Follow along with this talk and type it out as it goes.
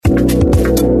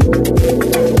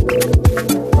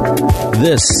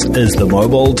This is the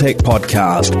Mobile Tech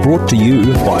Podcast, brought to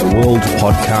you by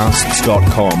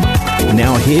worldpodcasts.com.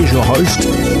 Now here's your host,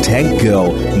 Tech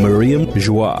Girl, Miriam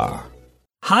Joie.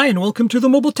 Hi, and welcome to the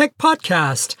Mobile Tech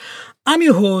Podcast. I'm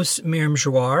your host, Miriam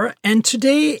Joie, and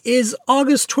today is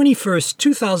August 21st,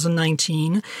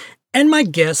 2019, and my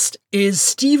guest is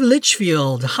Steve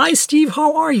Litchfield. Hi, Steve,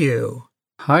 how are you?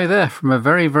 Hi there, from a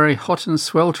very, very hot and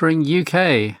sweltering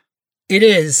UK. It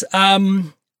is.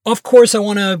 Of course, I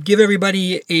want to give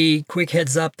everybody a quick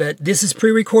heads up that this is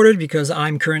pre-recorded because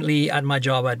I'm currently at my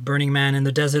job at Burning Man in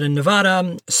the desert in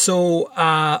Nevada. So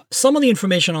some of the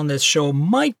information on this show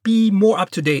might be more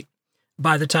up-to-date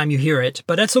by the time you hear it,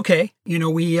 but that's okay. You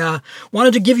know, we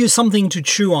wanted to give you something to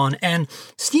chew on. And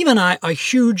Steve and I are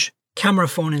huge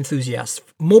Cameraphone enthusiasts,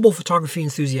 mobile photography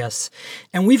enthusiasts.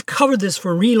 And we've covered this for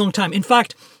a really long time. In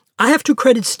fact, I have to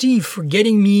credit Steve for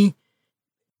getting me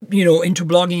into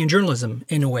blogging and journalism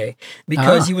in a way,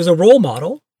 because he was a role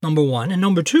model, number one. And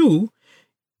number two,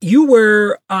 you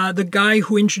were the guy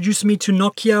who introduced me to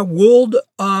Nokia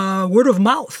word of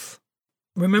mouth.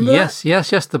 Remember that?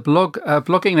 Yes. The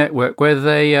blogging network where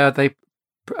they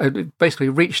basically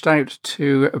reached out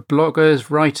to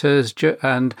bloggers, writers,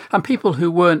 and people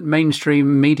who weren't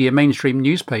mainstream media, mainstream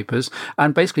newspapers,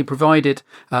 and basically provided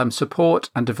support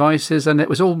and devices. And it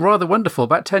was all rather wonderful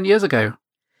about 10 years ago.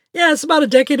 Yeah, it's about a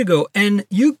decade ago. And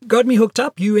you got me hooked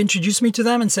up. You introduced me to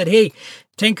them and said, hey,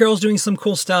 Tank Girl's doing some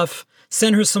cool stuff.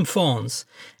 Send her some phones.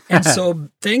 And so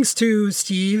thanks to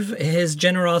Steve, his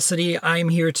generosity, I'm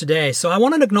here today. So I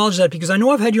wanted to acknowledge that because I know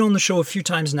I've had you on the show a few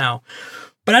times now.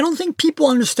 But I don't think people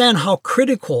understand how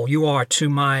critical you are to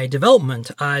my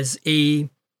development as a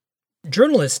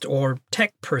journalist or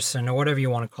tech person or whatever you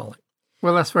want to call it.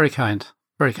 Well, that's very kind.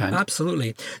 Very kind.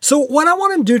 Absolutely. So what I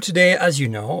want to do today, as you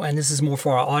know, and this is more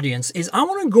for our audience, is I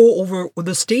want to go over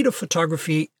the state of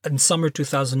photography in summer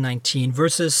 2019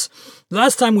 versus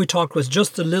last time we talked was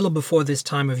just a little before this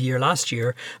time of year last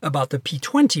year about the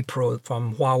P20 Pro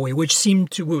from Huawei,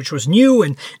 which was new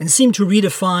and seemed to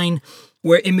redefine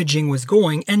where imaging was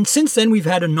going. And since then, we've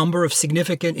had a number of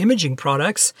significant imaging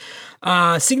products,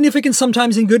 significant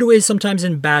sometimes in good ways, sometimes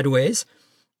in bad ways.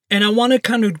 And I want to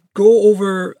kind of go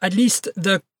over at least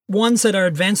the ones that are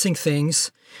advancing things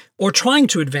or trying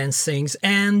to advance things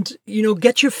and,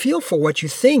 get your feel for what you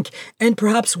think and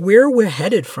perhaps where we're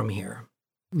headed from here.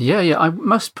 Yeah. I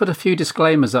must put a few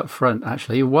disclaimers up front,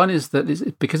 actually. One is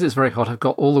that because it's very hot, I've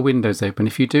got all the windows open.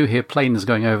 If you do hear planes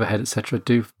going overhead, etc.,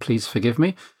 do please forgive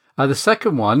me. The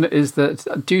second one is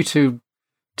that due to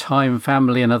time,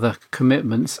 family and other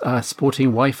commitments,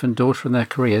 supporting wife and daughter in their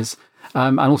careers,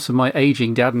 and also my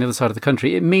aging dad on the other side of the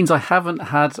country, it means I haven't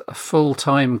had a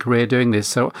full-time career doing this.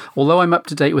 So although I'm up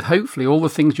to date with hopefully all the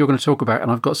things you're going to talk about, and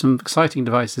I've got some exciting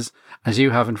devices, as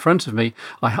you have in front of me,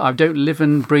 I don't live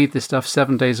and breathe this stuff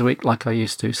 7 days a week like I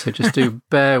used to. So just do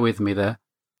bear with me there.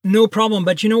 No problem.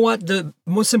 But you know what? The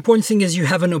most important thing is you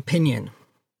have an opinion.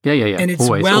 Yeah. And it's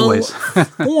always.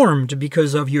 formed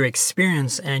because of your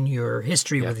experience and your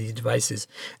history with these devices.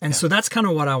 And so that's kind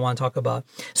of what I want to talk about.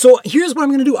 So here's what I'm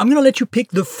going to do. I'm going to let you pick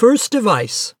the first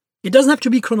device. It doesn't have to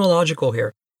be chronological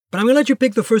here, but I'm going to let you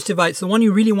pick the first device, the one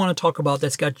you really want to talk about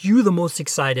that's got you the most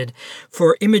excited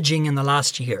for imaging in the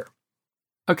last year.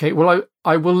 Okay, well,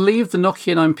 I will leave the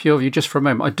Nokia 9 PureView just for a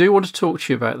moment. I do want to talk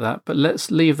to you about that, but let's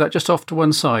leave that just off to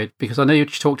one side because I know you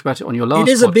talked about it on your last podcast.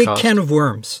 It is a big can of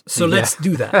worms, so let's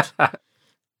do that.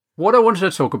 What I wanted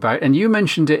to talk about, and you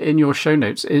mentioned it in your show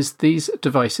notes, is these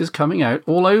devices coming out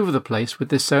all over the place with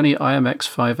this Sony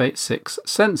IMX586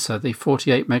 sensor, the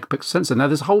 48 megapixel sensor. Now,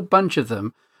 there's a whole bunch of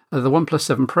them. The OnePlus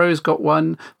 7 Pro's got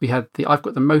one. I've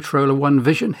got the Motorola One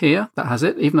Vision here that has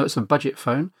it, even though it's a budget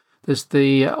phone. There's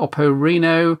the Oppo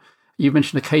Reno. You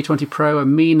mentioned a K20 Pro, a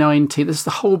Mi 9T. There's a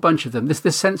whole bunch of them. This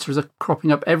sensors are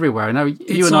cropping up everywhere. Now,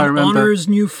 you and I remember... It's on Honor's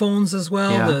new phones as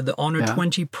well, the Honor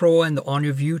 20 Pro and the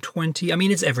Honor View 20. I mean,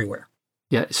 it's everywhere.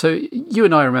 Yeah, so you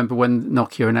and I remember when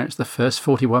Nokia announced the first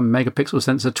 41 megapixel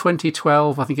sensor,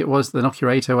 2012, I think it was, the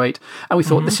Nokia 808, and we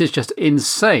thought this is just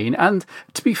insane. And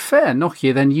to be fair,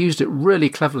 Nokia then used it really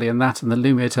cleverly in that and the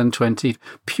Lumia 1020,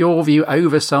 pure view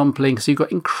oversampling, so you've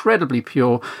got incredibly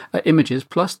pure images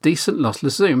plus decent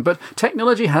lossless zoom. But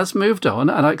technology has moved on,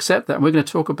 and I accept that, and we're going to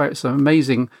talk about some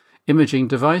amazing imaging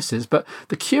devices. But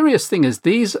the curious thing is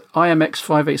these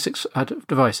IMX586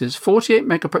 devices, 48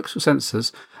 megapixel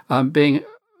sensors, being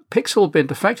pixel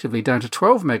binned effectively down to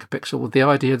 12 megapixel, with the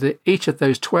idea that each of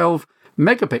those 12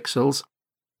 megapixels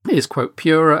is, quote,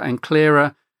 purer and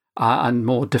clearer and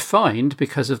more defined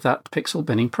because of that pixel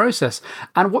binning process.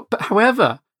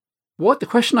 However, the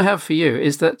question I have for you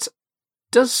is that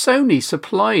does Sony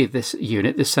supply this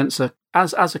unit, this sensor,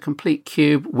 as a complete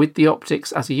cube with the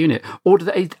optics as a unit? Or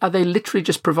are they literally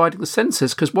just providing the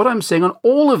sensors? Because what I'm seeing on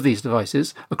all of these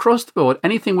devices, across the board,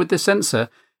 anything with this sensor,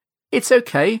 it's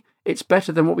okay. It's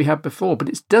better than what we had before, but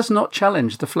it does not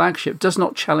challenge the flagship, does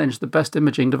not challenge the best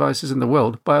imaging devices in the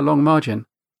world by a long margin.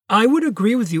 I would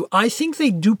agree with you. I think they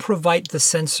do provide the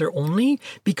sensor only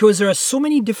because there are so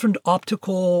many different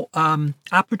optical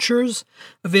apertures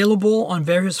available on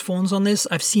various phones on this.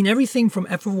 I've seen everything from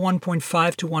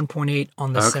f1.5 to 1.8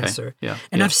 on the sensor. Yeah,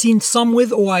 and I've seen some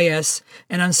with OIS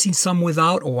and I've seen some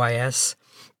without OIS.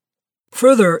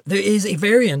 Further, there is a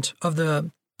variant of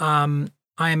the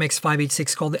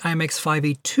IMX586 called the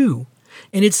IMX582.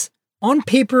 And it's on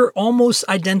paper almost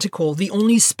identical. The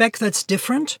only spec that's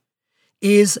different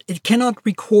is it cannot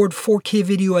record 4K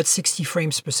video at 60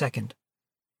 frames per second.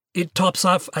 It tops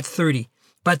off at 30.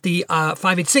 But the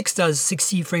 586 does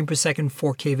 60 frames per second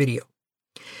 4K video.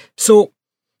 So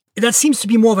that seems to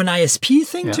be more of an ISP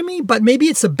thing to me, but maybe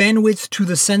it's a bandwidth to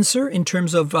the sensor in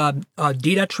terms of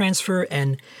data transfer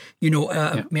and,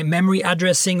 memory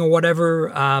addressing or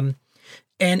whatever.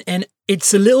 And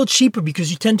it's a little cheaper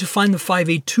because you tend to find the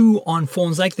 582 on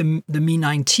phones like the Mi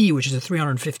 9T, which is a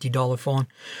 $350 phone.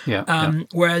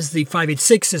 Whereas the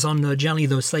 586 is on generally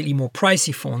those slightly more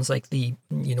pricey phones like the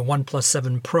OnePlus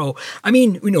 7 Pro. I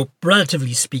mean,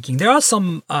 relatively speaking, there are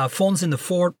some phones in the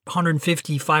 $450,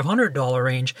 $500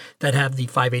 range that have the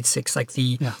 586, like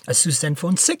the Asus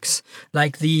Zenfone 6,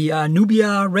 like the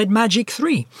Nubia Red Magic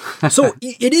 3. So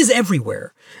it is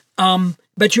everywhere.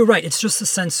 But you're right. It's just the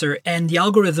sensor, and the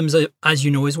algorithms, as you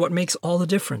know, is what makes all the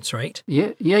difference, right?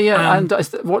 Yeah. And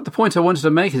what the point I wanted to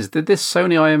make is that this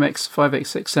Sony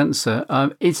IMX586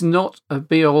 sensor is not a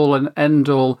be-all and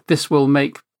end-all. This will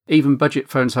make even budget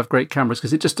phones have great cameras,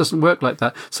 because it just doesn't work like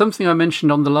that. Something I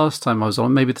mentioned on the last time I was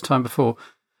on, maybe the time before,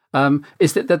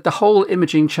 is that the whole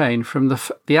imaging chain, from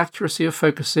the accuracy of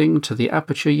focusing to the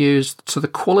aperture used to the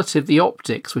quality of the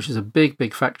optics, which is a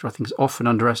big factor I think is often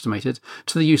underestimated,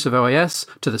 to the use of OIS,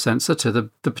 to the sensor, to the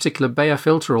particular Bayer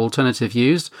filter alternative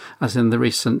used, as in the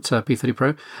recent P30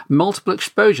 Pro, multiple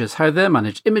exposures, how they're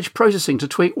managed, image processing to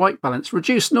tweak white balance,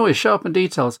 reduce noise, sharpen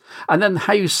details, and then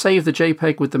how you save the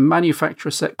JPEG with the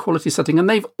manufacturer set quality setting. And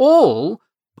they've all,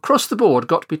 across the board,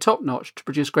 got to be top-notch to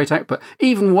produce great output.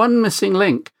 Even one missing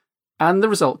link, and the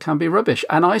result can be rubbish.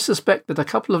 And I suspect that a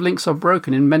couple of links are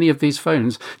broken in many of these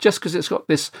phones. Just because it's got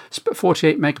this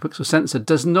 48 megapixel sensor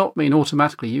does not mean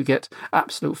automatically you get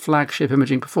absolute flagship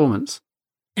imaging performance.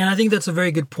 And I think that's a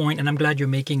very good point, and I'm glad you're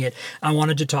making it. I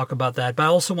wanted to talk about that, but I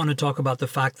also want to talk about the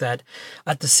fact that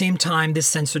at the same time, this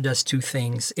sensor does two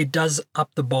things. It does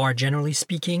up the bar, generally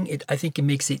speaking. I think it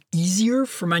makes it easier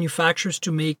for manufacturers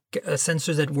to make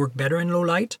sensors that work better in low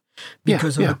light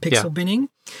because of the pixel binning.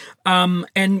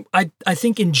 And I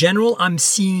think in general, I'm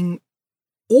seeing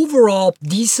overall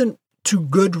decent to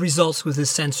good results with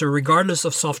this sensor, regardless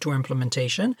of software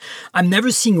implementation. I'm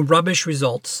never seeing rubbish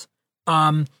results.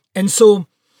 And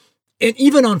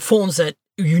even on phones that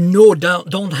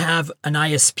don't have an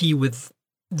ISP with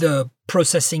the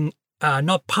processing,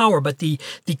 not power, but the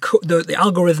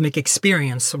algorithmic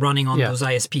experience running on those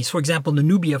ISPs. For example, the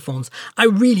Nubia phones, I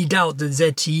really doubt that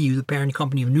ZTE, the parent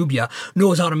company of Nubia,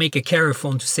 knows how to make a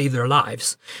Cameraphone to save their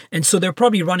lives. And so they're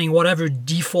probably running whatever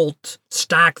default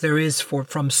stack there is from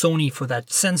Sony for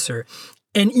that sensor.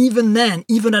 And even then,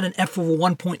 even at an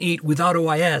f/1.8 without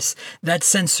OIS, that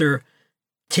sensor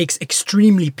takes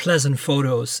extremely pleasant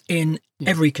photos in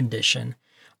every condition,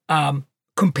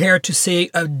 compared to, say,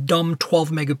 a dumb 12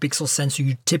 megapixel sensor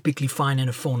you typically find in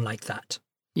a phone like that.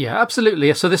 Yeah,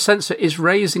 absolutely. So this sensor is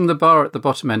raising the bar at the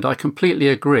bottom end. I completely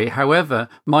agree. However,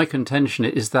 my contention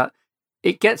is that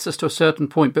it gets us to a certain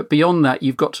point, but beyond that,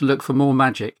 you've got to look for more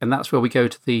magic. And that's where we go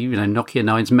to the Nokia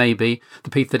 9s, maybe, the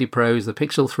P30 Pros, the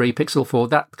Pixel 3, Pixel 4,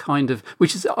 that kind of,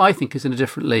 which is, I think, is in a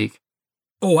different league.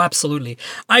 Oh, absolutely.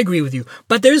 I agree with you.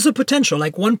 But there's a potential,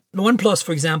 like OnePlus,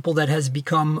 for example, that has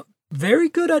become very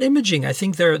good at imaging. I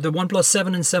think the OnePlus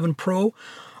 7 and 7 Pro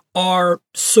are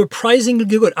surprisingly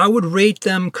good. I would rate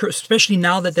them, especially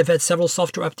now that they've had several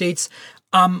software updates,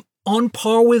 on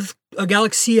par with a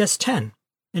Galaxy S10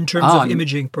 in terms of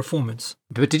imaging performance.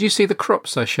 But did you see the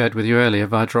crops I shared with you earlier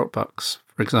via Dropbox,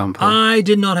 for example? I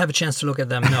did not have a chance to look at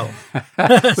them, no.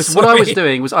 What I was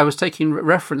doing was I was taking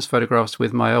reference photographs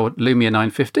with my old Lumia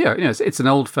 950. It's an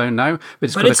old phone now, but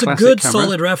it's got a classic camera. Good,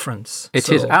 solid reference. It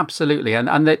is, absolutely.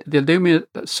 And the Lumia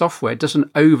software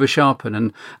doesn't over-sharpen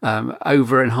and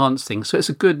over-enhance things. So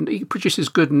it produces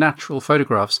good natural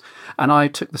photographs. And I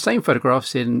took the same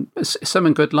photographs in some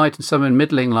in good light and some in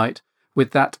middling light,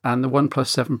 with that and the OnePlus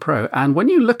 7 Pro. And when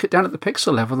you look down at the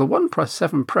pixel level, the OnePlus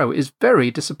 7 Pro is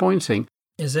very disappointing.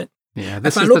 Is it? Yeah,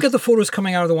 if I look at the photos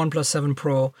coming out of the OnePlus 7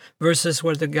 Pro versus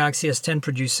what the Galaxy S10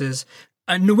 produces,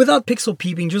 and without pixel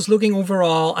peeping, just looking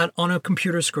overall on a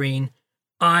computer screen,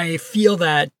 I feel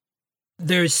that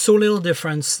there's so little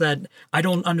difference that I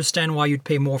don't understand why you'd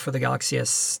pay more for the Galaxy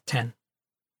S10.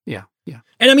 Yeah, yeah.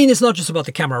 And I mean, it's not just about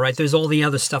the camera, right? There's all the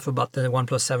other stuff about the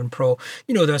OnePlus 7 Pro.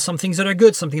 You know, there are some things that are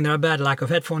good, something that are bad, lack of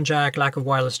headphone jack, lack of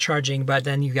wireless charging, but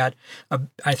then you got,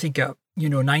 I think,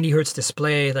 90 hertz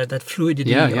display, that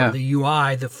fluidity of the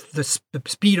UI, the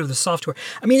speed of the software.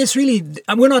 I mean, it's really,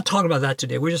 we're not talking about that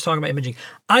today. We're just talking about imaging.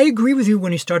 I agree with you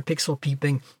when you start pixel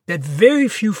peeping that very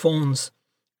few phones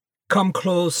come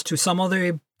close to some of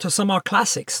our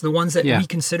classics, the ones that we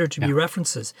consider to be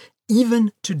references,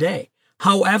 even today.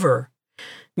 However,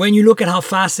 when you look at how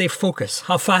fast they focus,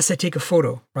 how fast they take a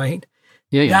photo, right?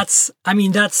 Yeah. That's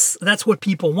what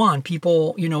people want.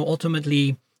 People,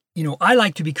 ultimately, I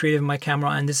like to be creative in my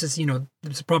camera, and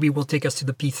this probably will take us to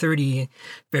the P30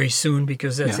 very soon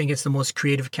because I think it's the most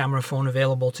creative camera phone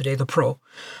available today, the Pro.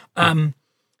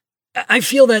 I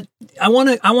feel that I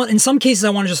want in some cases I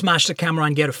want to just smash the camera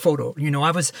and get a photo.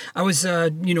 I was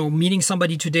meeting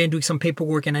somebody today and doing some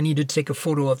paperwork, and I needed to take a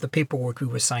photo of the paperwork we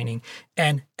were signing,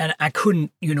 and I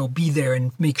couldn't be there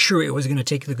and make sure it was going to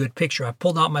take the good picture. I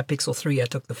pulled out my Pixel 3, I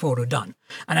took the photo, done,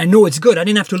 and I know it's good. I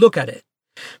didn't have to look at it,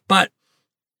 but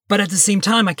at the same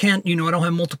time I can't. I don't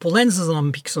have multiple lenses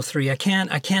on Pixel 3. I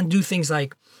can't do things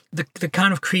like the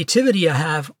kind of creativity I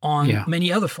have on many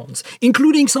other phones,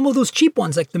 including some of those cheap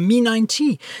ones like the Mi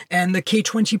 9T and the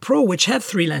K20 Pro, which have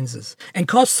 3 lenses and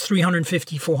cost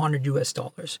 $350,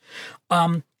 $400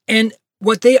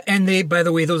 And they, by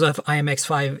the way, those are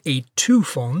IMX582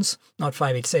 phones, not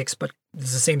 586, but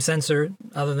it's the same sensor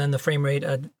other than the frame rate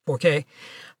at 4K.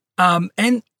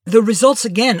 And the results,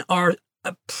 again, are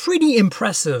pretty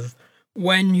impressive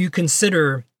when you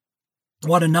consider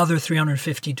what another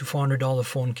 $350 to $400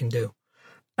 phone can do.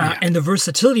 And the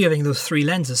versatility of having those 3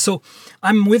 lenses. So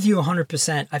I'm with you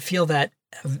 100%. I feel that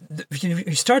if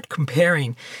you start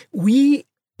comparing,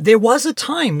 there was a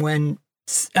time when,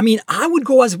 I would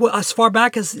go as far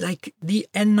back as like the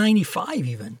N95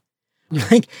 even.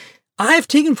 Like, I've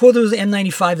taken photos of the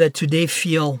N95 that today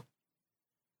feel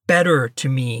better to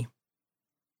me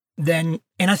than,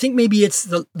 and I think maybe it's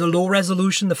the low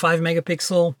resolution, the 5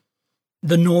 megapixel,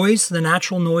 the noise, the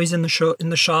natural noise in the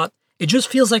shot. It just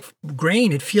feels like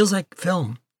grain. It feels like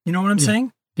film. You know what I'm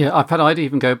saying? Yeah, I'd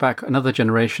even go back another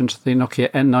generation to the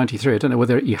Nokia N93. I don't know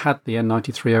whether you had the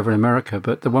N93 over in America,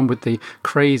 but the one with the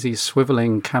crazy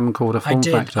swiveling camcorder form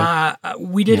factor.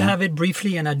 We did have it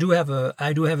briefly, and I do have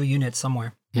a unit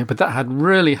somewhere. Yeah, but that had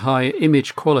really high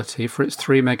image quality for its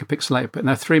 3 megapixel output.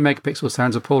 Now, 3 megapixels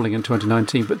sounds appalling in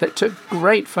 2019, but they took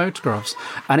great photographs.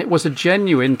 And it was a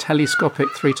genuine telescopic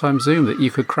 3-time zoom that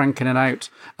you could crank in and out.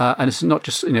 And it's not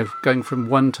just, going from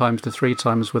 1 times to 3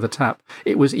 times with a tap.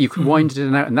 It was, you could wind it in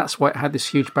and out, and that's why it had this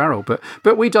huge barrel.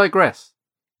 But we digress.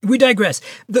 We digress.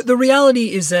 The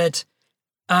reality is that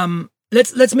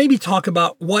let's maybe talk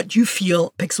about what you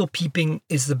feel pixel peeping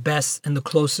is the best and the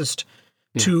closest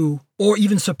to, or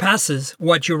even surpasses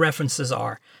what your references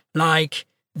are, like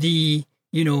the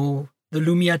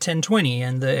Lumia 1020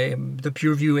 and the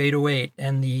PureView 808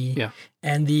 and the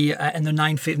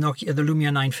 950 Nokia, the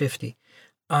Lumia 950.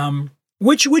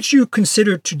 Which you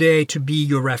consider today to be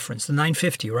your reference, the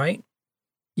 950, right?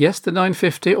 Yes, the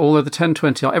 950, although the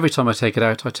 1020, every time I take it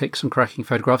out, I take some cracking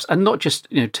photographs. And not just,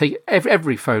 take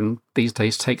every phone these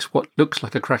days takes what looks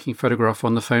like a cracking photograph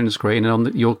on the phone screen and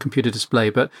on your computer display.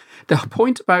 But the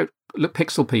point about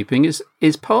pixel peeping is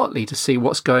partly to see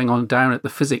what's going on down at the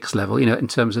physics level, in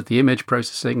terms of the image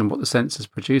processing and what the sensor's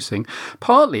producing.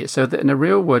 Partly it's so that in a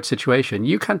real world situation,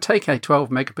 you can take a 12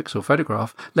 megapixel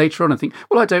photograph later on and think,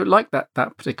 well, I don't like that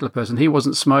particular person. He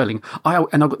wasn't smiling.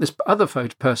 And I've got this other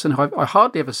photo person who I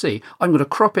hardly ever see. I'm going to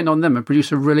crop in on them and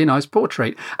produce a really nice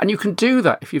portrait. And you can do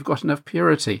that if you've got enough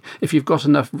purity, if you've got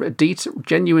enough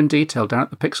genuine detail down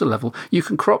at the pixel level. You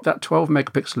can crop that 12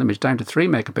 megapixel image down to 3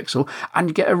 megapixel and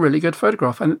you get a really good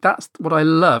photograph. And that's what I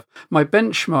love. My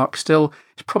benchmark still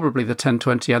is probably the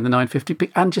 1020 and the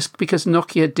 950, and just because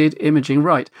Nokia did imaging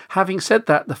right. Having said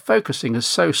that, the focusing is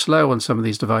so slow on some of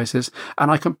these devices,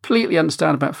 and I completely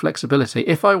understand about flexibility.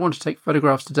 If I want to take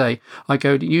photographs today, I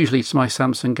go usually to my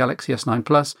Samsung Galaxy S9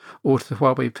 Plus or to the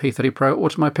Huawei P30 Pro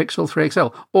or to my Pixel 3 XL,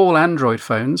 all Android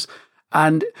phones,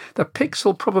 and the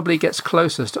Pixel probably gets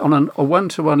closest on a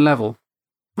one-to-one level.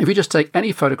 If you just take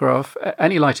any photograph,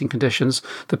 any lighting conditions,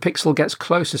 the Pixel gets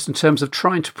closest in terms of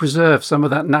trying to preserve some of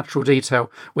that natural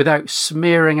detail without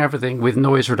smearing everything with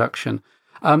noise reduction.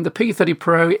 The P30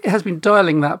 Pro, it has been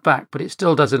dialing that back, but it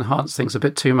still does enhance things a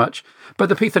bit too much. But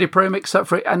the P30 Pro makes up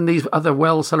for it, and these other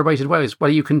well-celebrated ways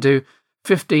where you can do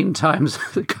 15 times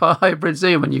the car hybrid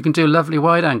zoom and you can do lovely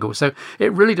wide angle. So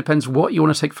it really depends what you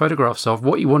want to take photographs of,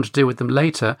 what you want to do with them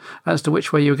later, as to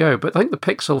which way you go. But I think the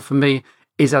Pixel for me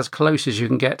is as close as you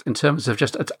can get in terms of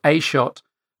just a shot,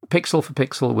 pixel for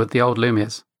pixel with the old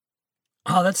Lumias.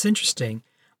 Oh, that's interesting.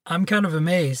 I'm kind of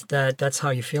amazed that that's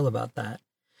how you feel about that.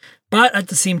 But at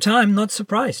the same time, not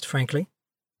surprised, frankly.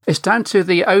 It's down to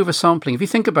the oversampling. If you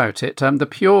think about it, the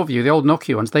PureView, the old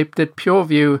Nokia ones, they did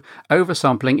PureView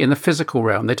oversampling in the physical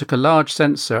realm. They took a large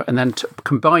sensor and then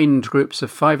combined groups of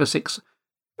 5 or 6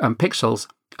 pixels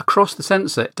across the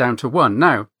sensor down to 1.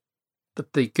 Now,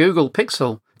 the Google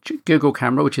Pixel, Google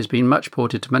camera, which has been much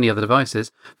ported to many other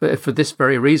devices, but for this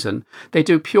very reason, they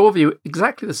do PureView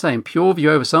exactly the same,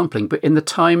 PureView oversampling, but in the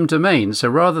time domain. So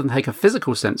rather than take a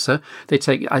physical sensor, they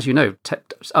take, as you know,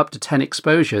 up to 10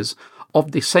 exposures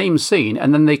of the same scene,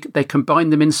 and then they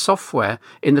combine them in software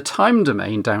in the time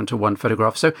domain down to 1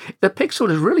 photograph. So the Pixel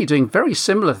is really doing very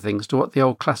similar things to what the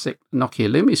old classic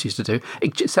Nokia Lumias used to do,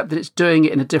 except that it's doing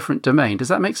it in a different domain. Does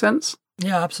that make sense?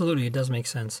 Yeah, absolutely. It does make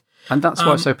sense. And that's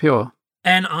why it's so pure.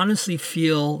 And honestly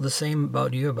feel the same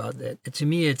about you about it. To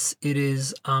me, it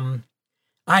is,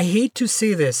 I hate to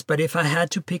say this, but if I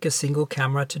had to pick a single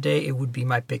camera today, it would be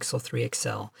my Pixel 3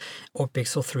 XL or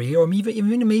Pixel 3 or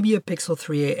even maybe a Pixel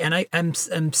 3a. And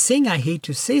I'm saying I hate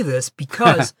to say this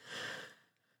because,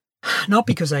 not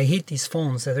because I hate these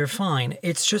phones, that they're fine.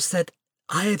 It's just that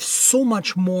I have so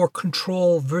much more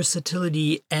control,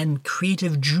 versatility, and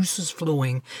creative juices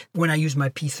flowing when I use my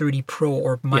P30 Pro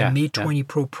or my Mate 20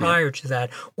 Pro prior to that,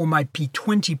 or my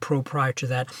P20 Pro prior to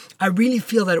that. I really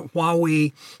feel that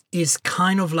Huawei is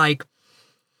kind of like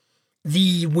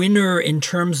the winner in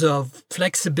terms of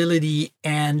flexibility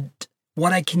and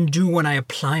what I can do when I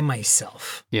apply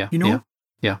myself. Yeah, you know?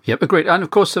 Yeah, agreed. And of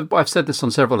course, I've said this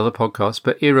on several other podcasts,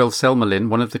 but Iril Selmerlin,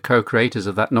 one of the co-creators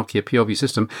of that Nokia PureView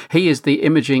system, he is the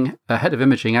head of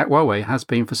imaging at Huawei, has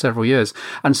been for several years.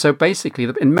 And so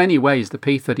basically, in many ways, the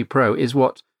P30 Pro is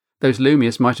what those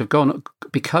Lumias might have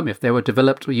become if they were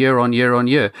developed year on year on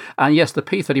year. And yes, the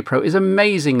P30 Pro is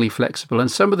amazingly flexible.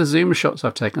 And some of the zoom shots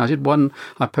I've taken, I did one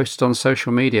I posted on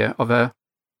social media of an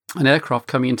aircraft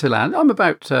coming into land. I'm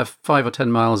about 5 or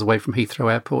 10 miles away from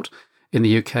Heathrow Airport in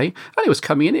the UK, and it was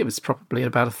coming in. It was probably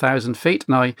about 1,000 feet,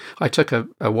 and I took a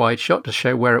wide shot to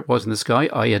show where it was in the sky,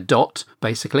 i.e. a dot,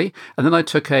 basically, and then I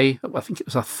took I think it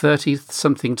was a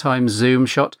 30-something times zoom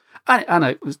shot, and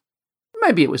it was,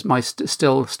 maybe it was my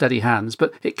still steady hands,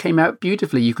 but it came out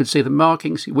beautifully. You could see the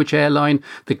markings, which airline,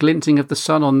 the glinting of the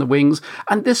sun on the wings,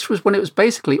 and this was when it was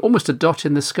basically almost a dot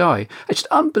in the sky. It's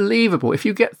just unbelievable. If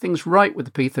you get things right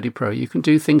with the P30 Pro, you can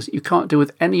do things that you can't do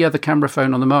with any other camera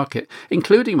phone on the market,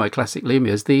 including my classic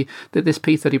Lumias. This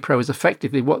P30 Pro is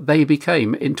effectively what they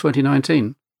became in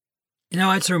 2019. You know,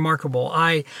 it's remarkable.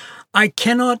 I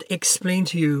cannot explain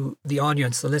to you, the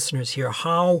audience, the listeners here,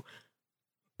 how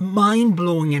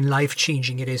mind-blowing and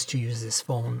life-changing it is to use this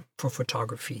phone for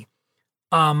photography.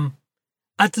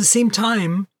 At the same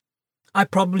time,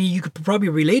 you could probably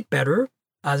relate better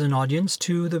as an audience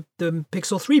to the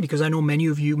Pixel 3, because I know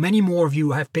many more of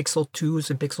you have Pixel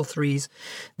 2s and Pixel 3s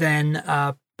than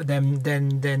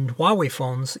Huawei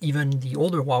phones, even the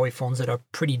older Huawei phones that are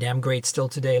pretty damn great still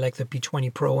today, like the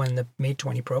P20 Pro and the Mate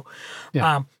 20 Pro.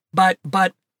 Yeah. But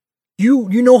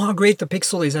you know how great the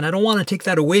Pixel is, and I don't want to take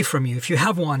that away from you. If you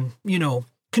have one,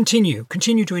 continue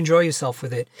to enjoy yourself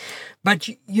with it. But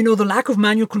the lack of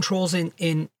manual controls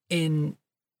in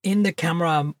the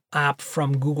camera app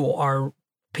from Google are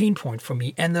pain point for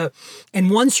me. And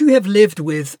once you have lived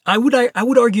with, I would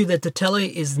argue that the tele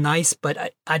is nice,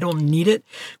 but I don't need it.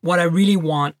 What I really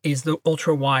want is the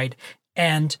ultra wide,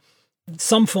 and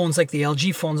some phones like the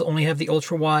LG phones only have the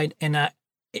ultra wide, and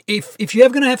if you're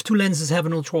going to have 2 lenses, have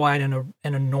an ultra wide and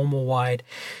a normal wide,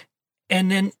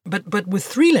 and then but with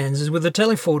 3 lenses with a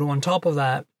telephoto on top of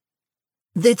that,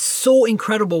 that's so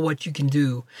incredible what you can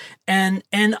do. And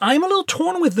I'm a little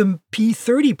torn with the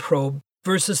P30 Pro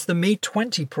versus the Mate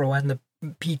 20 Pro and the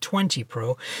P20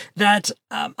 Pro. That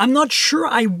I'm not sure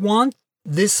I want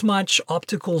this much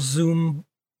optical zoom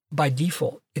by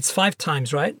default. It's 5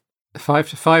 times, right?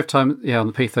 5 times, yeah, on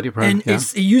the P30 Pro. And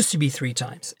it used to be 3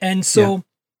 times, and so. Yeah.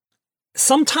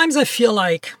 Sometimes I feel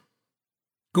like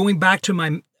going back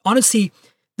to honestly,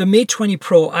 the Mate 20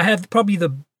 Pro, I have probably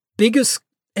the biggest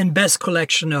and best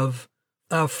collection of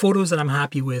photos that I'm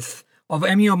happy with of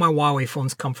any of my Huawei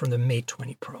phones come from the Mate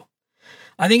 20 Pro.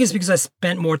 I think it's because I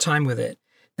spent more time with it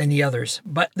than the others.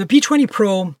 But the P20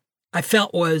 Pro, I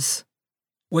felt was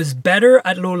better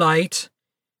at low light,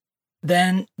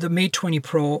 than the Mate 20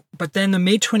 Pro. But then the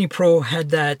Mate 20 Pro had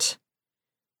that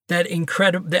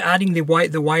incredible, adding the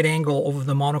wide angle over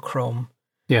the monochrome.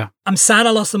 Yeah. I'm sad I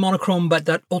lost the monochrome, but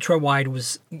that ultra wide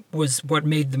was what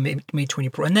made the Mate 20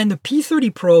 Pro. And then the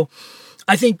P30 Pro,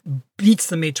 I think, beats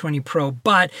the Mate 20 Pro,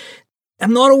 but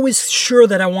I'm not always sure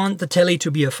that I want the tele to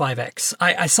be a 5x.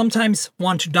 I sometimes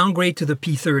want to downgrade to the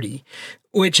P30,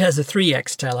 which has a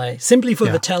 3x tele, simply for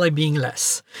the tele being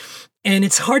less. And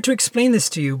it's hard to explain this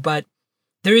to you, but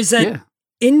there is that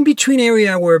in-between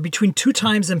area where between 2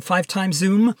 times and 5 times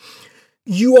zoom,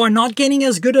 you are not getting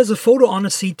as good as a photo,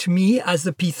 honestly, to me, as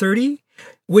the P30,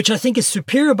 which I think is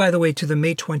superior, by the way, to the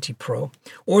Mate 20 Pro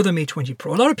or the Mate 20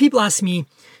 Pro. A lot of people ask me,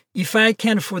 if I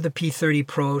can't afford the P30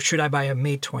 Pro, should I buy a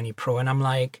Mate 20 Pro? And I'm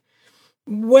like,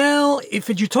 well, if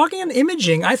you're talking on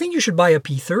imaging, I think you should buy a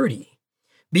P30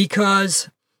 because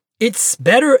it's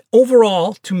better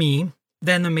overall to me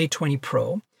than the Mate 20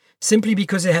 Pro, simply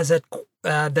because it has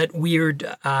that weird,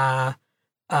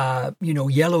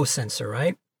 yellow sensor,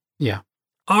 right? Yeah.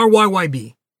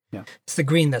 RYYB. Yeah. It's the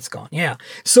green that's gone. Yeah.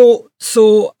 So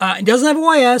it doesn't have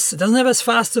OIS. It doesn't have as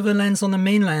fast of a lens on the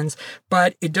main lens,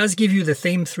 but it does give you the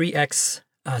same 3x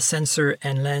sensor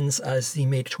and lens as the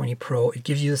Mate 20 Pro. It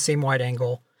gives you the same wide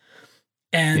angle.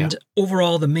 And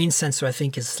overall, the main sensor, I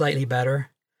think, is slightly better.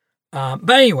 But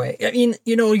anyway, I mean,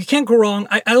 you can't go wrong.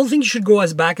 I don't think you should go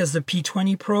as back as the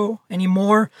P20 Pro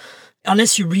anymore,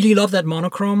 unless you really love that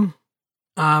monochrome.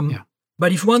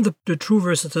 But if you want the true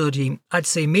versatility, I'd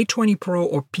say Mate 20 Pro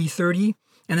or P30.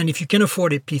 And then if you can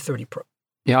afford it, P30 Pro.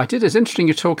 Yeah, I did. It's interesting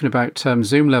you're talking about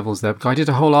zoom levels there, because I did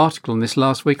a whole article on this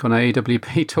last week on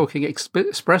AAWP talking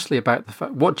expressly about the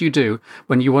fact, what do you do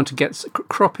when you want to get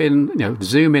crop in,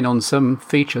 zoom in on some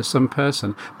feature, some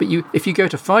person, but if you go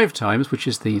to 5 times, which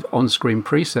is the on-screen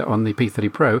preset on the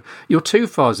P30 Pro, you're too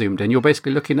far zoomed in. You're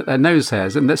basically looking at their nose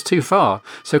hairs, and that's too far.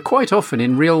 So quite often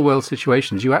in real-world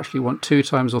situations, you actually want 2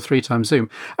 times or 3 times zoom.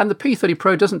 And the P30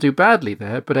 Pro doesn't do badly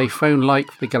there, but a phone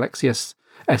like the Galaxy S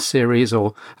series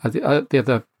or the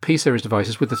other P series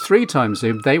devices with the 3 times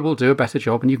zoom, they will do a better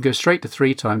job, and you can go straight to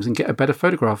 3 times and get a better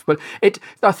photograph. But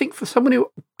I think for someone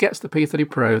who gets the P30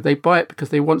 Pro, they buy it because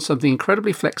they want something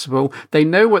incredibly flexible. They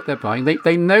know what they're buying.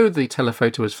 They know the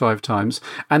telephoto is 5 times,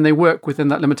 and they work within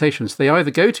that limitation. So they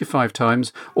either go to 5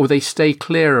 times or they stay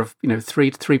clear of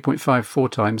 3 to 3.5, 4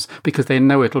 times, because they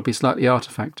know it'll be slightly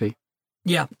artifacty.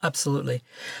 Yeah, absolutely.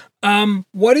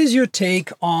 What is your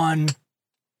take on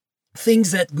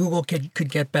things that Google could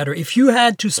get better? If you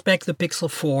had to spec the Pixel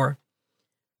 4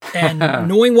 and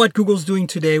knowing what Google's doing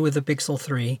today with the Pixel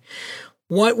 3,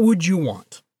 what would you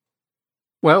want?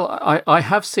 Well, I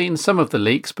have seen some of the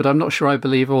leaks, but I'm not sure I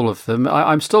believe all of them.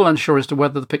 I'm still unsure as to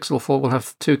whether the Pixel 4 will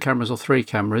have 2 cameras or 3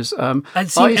 cameras.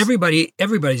 I've seen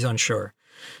everybody's unsure.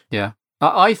 Yeah.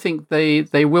 I think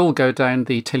they will go down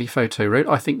the telephoto route.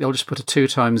 I think they'll just put a 2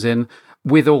 times in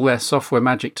with all their software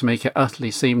magic to make it utterly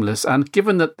seamless. And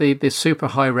given that the super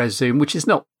high-res zoom, which is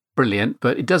not brilliant,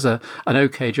 but it does an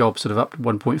okay job, sort of up to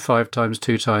 1.5 times,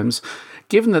 2 times,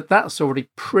 given that that's already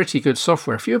pretty good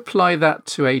software, if you apply that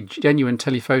to a genuine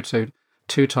telephoto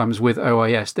 2 times with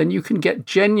OIS, then you can get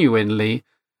genuinely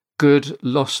good,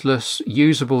 lossless,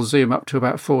 usable zoom up to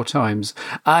about 4 times.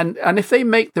 And if they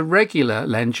make the regular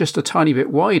lens just a tiny bit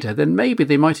wider, then maybe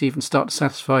they might even start to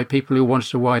satisfy people who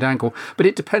wanted a wide angle. But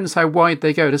it depends how wide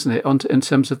they go, doesn't it, in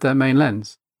terms of their main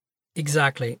lens?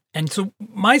 Exactly. And so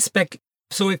my spec,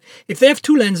 so if they have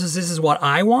 2 lenses, this is what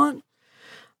I want.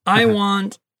 I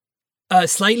want a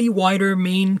slightly wider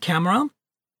main camera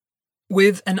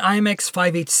with an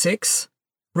IMX586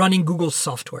 running Google's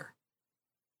software.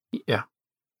 Yeah.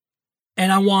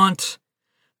 And I want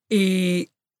a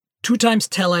 2 times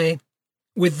tele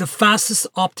with the fastest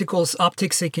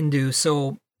optics they can do.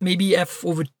 So maybe f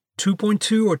over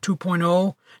 2.2 or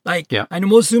 2.0. I know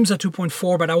most zooms are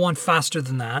 2.4, but I want faster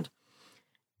than that.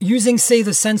 Using, say,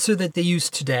 the sensor that they use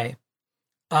today,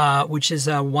 which is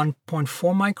a 1.4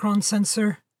 micron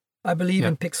sensor, I believe,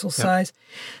 in pixel size,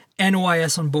 and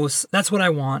OIS on both. That's what I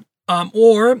want.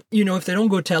 Or, if they don't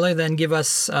go tele, then give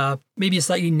us maybe a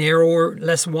slightly narrower,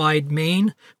 less wide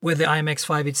main with the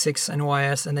IMX586 and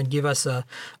OIS, and then give us a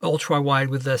ultra wide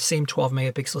with the same 12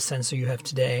 megapixel sensor you have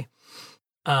today.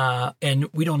 And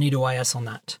we don't need OIS on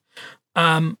that.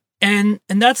 And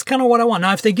that's kind of what I want.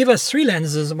 Now, if they give us 3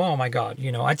 lenses, oh my God,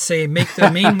 I'd say make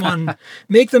the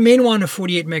main one a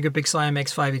 48 megapixel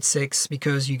IMX586,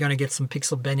 because you're going to get some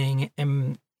pixel bending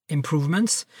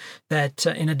improvements that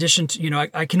in addition to,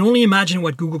 I can only imagine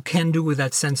what Google can do with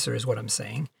that sensor is what I'm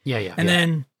saying. Yeah.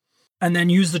 And then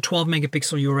use the 12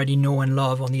 megapixel you already know and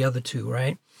love on the other 2,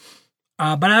 right?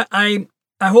 But I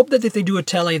I hope that if they do a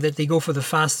tele, that they go for the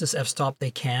fastest f-stop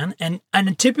they can. And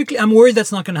typically, I'm worried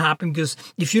that's not going to happen because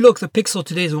if you look, the Pixel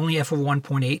today is only f of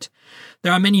 1.8.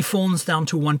 There are many phones down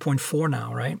to 1.4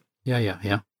 now, right?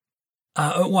 Yeah.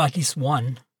 Well, at least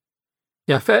one.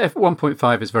 Yeah, F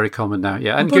 1.5 is very common now.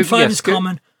 Yeah, and 1.5 is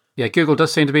common. Yeah, Google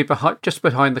does seem to be just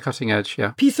behind the cutting edge.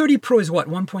 Yeah. P30 Pro is what,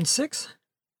 1.6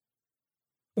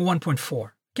 or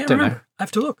 1.4? Can't remember. Know. I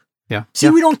have to look. Yeah. See,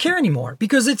 we don't care anymore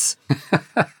because it's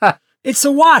it's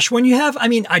a wash. When you have, I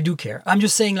mean, I do care. I'm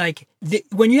just saying, like,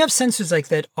 when you have sensors like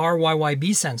that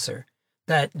RYYB sensor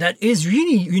that is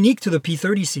really unique to the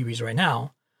P30 series right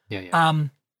now. Yeah.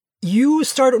 You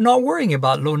start not worrying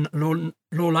about low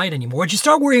light anymore. What you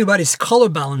start worrying about is color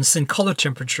balance and color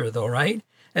temperature, though, right?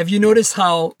 Have you noticed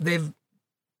how they've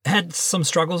had some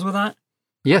struggles with that?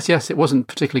 Yes, it wasn't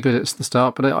particularly good at the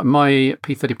start, but my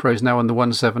P30 Pro is now on the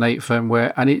 178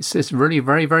 firmware, and it's really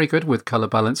very, very good with color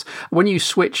balance. When you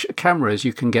switch cameras,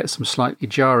 you can get some slightly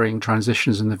jarring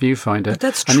transitions in the viewfinder. But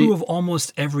that's true of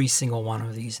almost every single one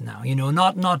of these now. You know,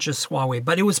 not just Huawei,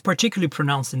 but it was particularly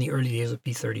pronounced in the early days of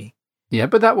P30. Yeah,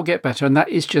 but that will get better, and that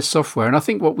is just software. And I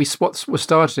think what was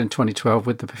started in 2012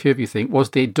 with the PureView thing was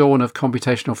the dawn of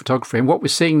computational photography. And what we're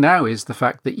seeing now is the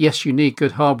fact that, yes, you need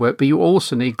good hardware, but you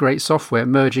also need great software,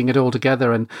 merging it all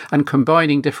together and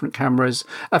combining different cameras.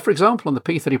 For example, on the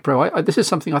P30 Pro, this is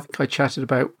something I think I chatted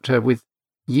about with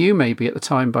you maybe at the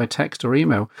time by text or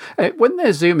email. When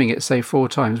they're zooming it, say, 4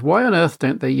 times, why on earth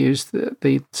don't they use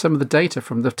some of the data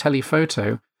from the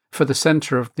telephoto for the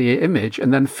center of the image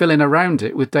and then fill in around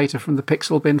it with data from the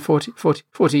Pixel Bin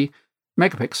 40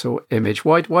 megapixel image?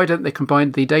 Why don't they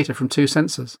combine the data from 2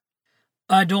 sensors?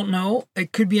 I don't know.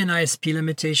 It could be an ISP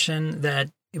limitation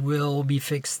that will be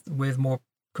fixed with more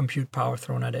compute power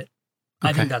thrown at it.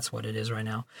 Okay. I think that's what it is right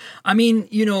now. I mean,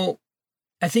 you know,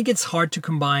 I think it's hard to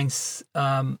combine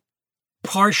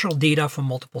partial data from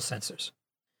multiple sensors.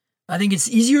 I think it's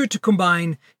easier to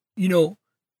combine, you know,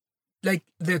 like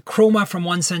the chroma from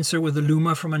one sensor with the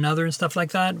luma from another and stuff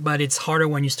like that, but it's harder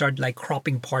when you start like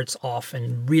cropping parts off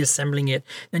and reassembling it.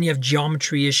 Then you have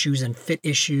geometry issues and fit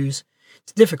issues.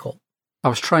 It's difficult. I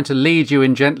was trying to lead you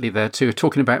in gently there to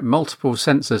talking about multiple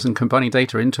sensors and combining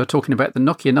data into talking about the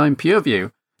Nokia 9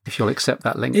 PureView, if you'll accept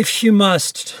that link. If you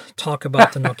must talk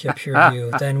about the Nokia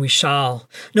PureView, then we shall.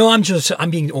 No, I'm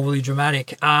being overly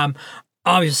dramatic.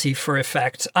 Obviously for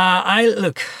effect.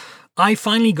 I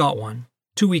finally got one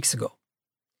 2 weeks ago.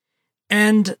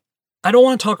 And I don't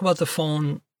want to talk about the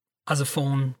phone as a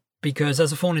phone because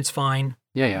as a phone, it's fine.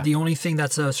 Yeah. The only thing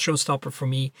that's a showstopper for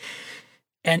me.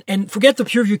 And forget the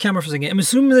PureView camera for a second. I'm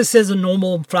assuming this is a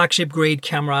normal flagship grade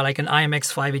camera, like an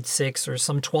IMX586 or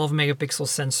some 12 megapixel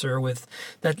sensor with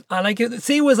that. I like it.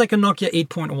 Say it was like a Nokia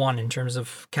 8.1 in terms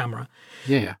of camera.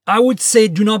 Yeah. I would say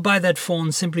do not buy that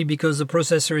phone simply because the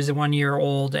processor is 1 year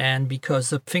old and because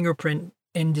the fingerprint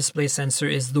in-display sensor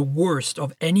is the worst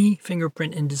of any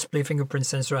fingerprint in-display fingerprint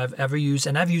sensor I've ever used,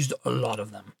 and I've used a lot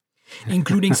of them,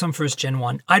 including some first gen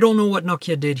one. I don't know what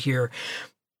Nokia did here,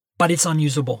 but it's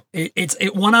unusable. It's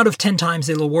 1 out of 10 times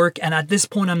it'll work, and at this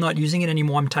point I'm not using it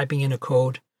anymore. I'm typing in a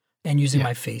code and using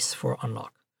my face for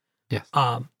unlock. Yes.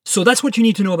 So that's what you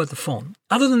need to know about the phone.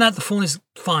 Other than that, the phone is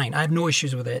fine. I have no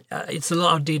issues with it. It's a little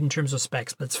outdated in terms of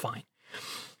specs, but it's fine.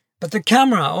 But the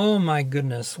camera, oh my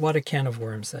goodness, what a can of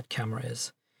worms that camera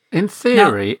is. In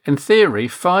theory,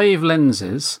 5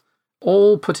 lenses,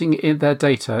 all putting in their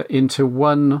data into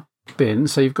one bin.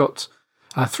 So you've got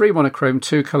 3 monochrome,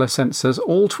 2 color sensors,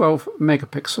 all 12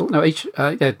 megapixel. No,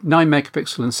 9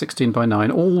 megapixel and 16 by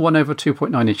 9, all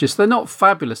 1/2.9 inches. They're not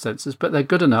fabulous sensors, but they're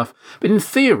good enough. But in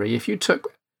theory, if you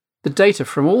took the data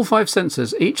from all 5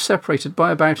 sensors, each separated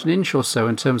by about 1 inch or so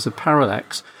in terms of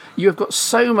parallax, you have got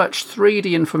so much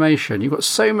 3D information, you've got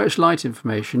so much light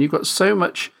information, you've got so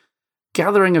much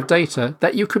gathering of data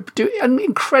that you could do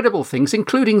incredible things,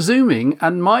 including zooming.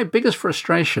 And my biggest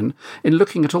frustration in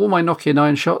looking at all my Nokia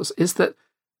 9 shots is that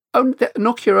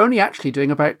Nokia are only actually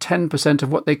doing about 10% of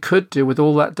what they could do with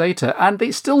all that data, and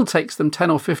it still takes them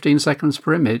 10 or 15 seconds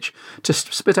per image to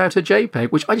spit out a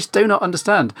JPEG, which I just do not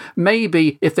understand.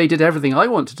 Maybe if they did everything I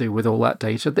want to do with all that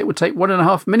data, it would take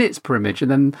 1.5 minutes per image, and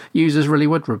then users really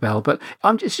would rebel. But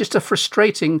it's just a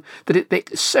frustrating that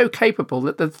it's so capable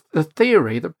that the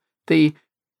theory,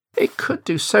 it could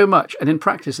do so much, and in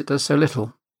practice it does so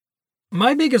little.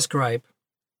 My biggest gripe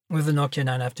with the Nokia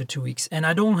 9 after 2 weeks, and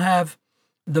I don't have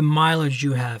the mileage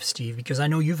you have, Steve, because I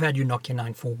know you've had your Nokia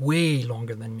 9 for way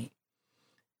longer than me.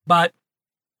 But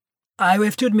I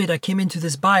have to admit, I came into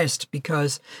this biased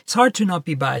because it's hard to not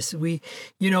be biased. A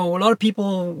lot of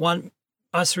people want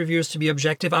us reviewers to be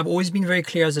objective. I've always been very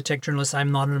clear as a tech journalist,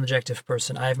 I'm not an objective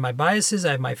person. I have my biases,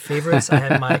 I have my favorites, I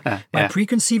have my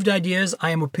preconceived ideas. I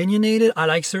am opinionated. I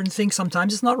like certain things.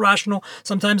 Sometimes it's not rational.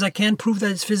 Sometimes I can't prove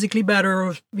that it's physically better,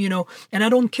 or, and I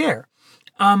don't care.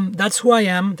 That's who I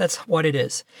am. That's what it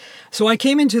is. So I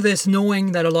came into this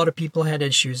knowing that a lot of people had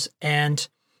issues, and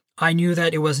I knew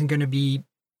that it wasn't going to be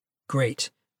great,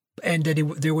 and that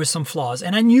there were some flaws,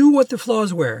 and I knew what the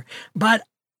flaws were, but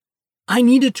I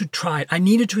needed to try it. I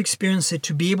needed to experience it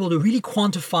to be able to really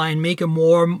quantify and make a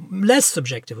less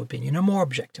subjective opinion, a more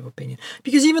objective opinion.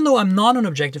 Because even though I'm not an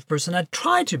objective person, I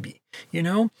try to be,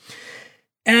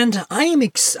 And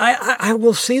I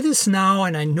will say this now,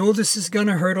 and I know this is going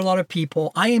to hurt a lot of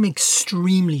people. I am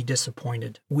extremely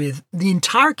disappointed with the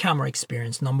entire camera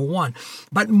experience, number one.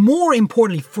 But more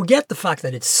importantly, forget the fact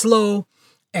that it's slow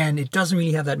and it doesn't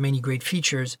really have that many great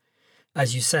features,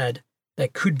 as you said,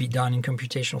 that could be done in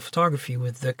computational photography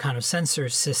with the kind of sensor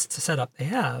setup they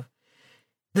have.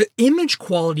 The image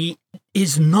quality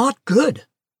is not good.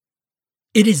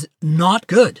 It is not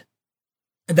good.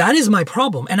 That is my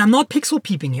problem. And I'm not pixel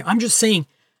peeping here. I'm just saying,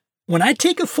 when I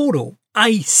take a photo,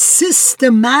 I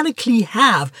systematically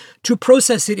have to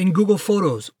process it in Google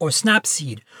Photos or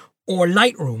Snapseed or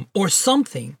Lightroom or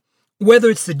something, whether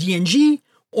it's the DNG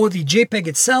or the JPEG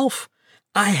itself.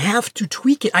 I have to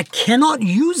tweak it. I cannot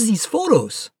use these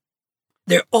photos.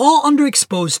 They're all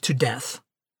underexposed to death.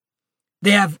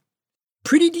 They have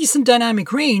pretty decent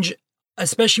dynamic range,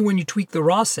 especially when you tweak the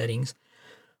raw settings.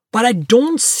 But I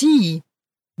don't see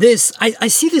this. I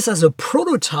see this as a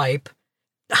prototype,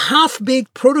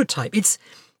 half-baked prototype.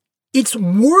 It's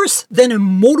worse than a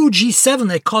Moto G7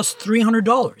 that costs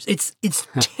 $300. It's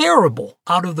terrible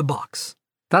out of the box.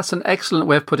 That's an excellent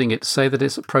way of putting it, to say that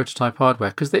it's a prototype hardware,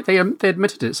 because they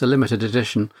admitted it's a limited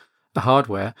edition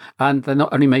hardware, and they're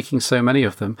not only making so many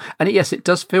of them. And yes, it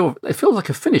feels like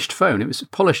a finished phone. It was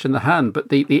polished in the hand, but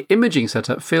the imaging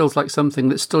setup feels like something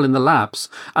that's still in the labs,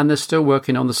 and they're still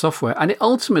working on the software. And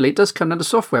it does come down to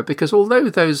software, because although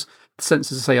those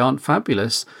sensors, say, aren't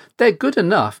fabulous, they're good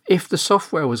enough if the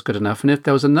software was good enough, and if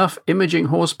there was enough imaging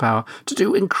horsepower to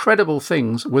do incredible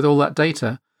things with all that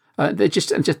data. They just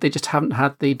haven't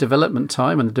had the development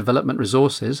time and the development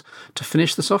resources to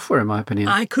finish the software, in my opinion.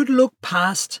 I could look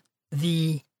past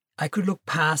the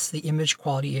image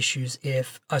quality issues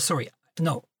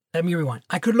let me rewind.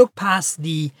 I could look past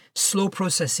the slow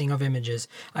processing of images.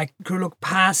 I could look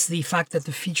past the fact that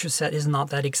the feature set is not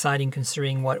that exciting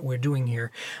considering what we're doing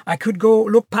here. I could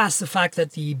look past the fact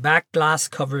that the back glass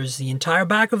covers the entire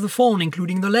back of the phone,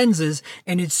 including the lenses,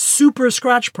 and it's super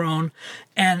scratch prone,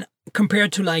 and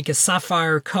compared to like a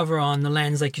sapphire cover on the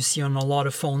lens like you see on a lot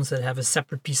of phones that have a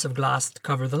separate piece of glass to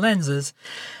cover the lenses.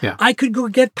 Yeah. I could go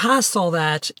get past all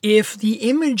that if the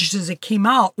images that came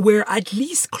out were at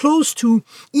least close to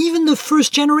even the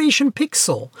first generation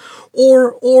Pixel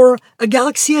or a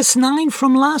Galaxy S9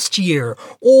 from last year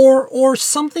or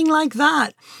something like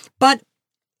that. But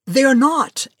they're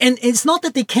not. And it's not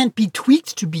that they can't be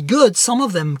tweaked to be good. Some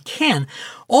of them can.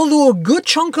 Although a good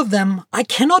chunk of them, I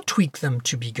cannot tweak them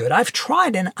to be good. I've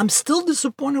tried and I'm still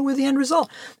disappointed with the end result.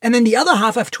 And then the other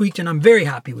half I've tweaked and I'm very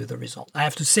happy with the result. I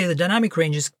have to say the dynamic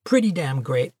range is pretty damn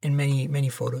great in many, many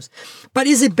photos. But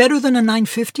is it better than a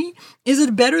 950? Is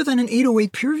it better than an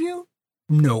 808 PureView?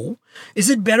 No.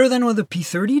 Is it better than what the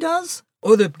P30 does?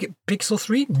 Or the Pixel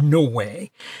 3? No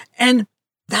way. And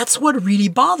that's what really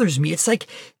bothers me. It's like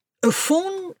a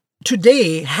phone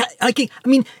today,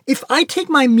 if I take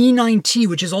my Mi 9T,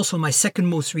 which is also my second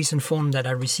most recent phone that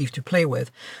I received to play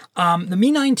with, the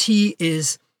Mi 9T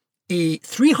is a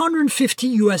 $350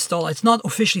 US. It's not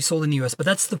officially sold in the US, but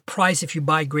that's the price if you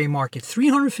buy gray market.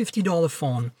 $350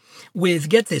 phone with,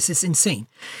 get this, it's insane.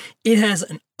 It has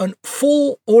a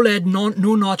full OLED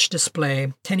no-notch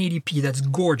display, 1080p, that's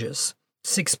gorgeous.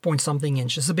 6-point-something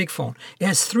inch. It's a big phone. It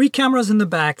has 3 cameras in the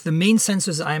back. The main sensor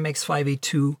is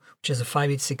IMX582, which is a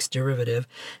 586 derivative.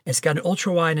 It's got an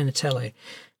ultra-wide and a tele.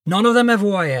 None of them have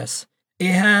OIS.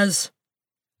 It has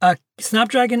a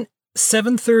Snapdragon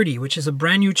 730, which is a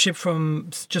brand new chip from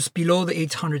just below the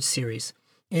 800 series.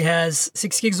 It has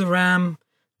 6 gigs of RAM,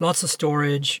 lots of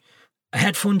storage, a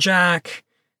headphone jack.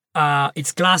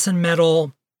 It's glass and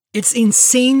metal. It's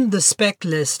insane, the spec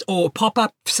list. Oh,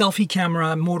 pop-up selfie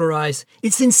camera, motorized.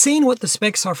 It's insane what the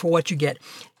specs are for what you get.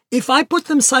 If I put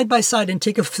them side by side and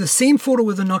take the same photo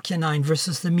with the Nokia 9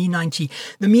 versus the Mi 9T,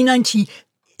 the Mi 9T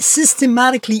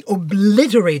systematically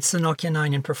obliterates the Nokia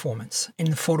 9 in performance in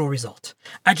the photo result.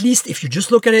 At least if you just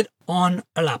look at it on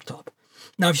a laptop.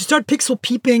 Now, if you start pixel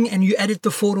peeping and you edit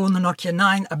the photo on the Nokia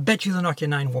 9, I bet you the Nokia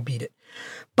 9 will beat it.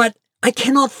 But I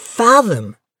cannot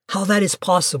fathom how that is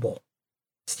possible,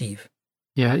 Steve.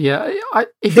 Yeah.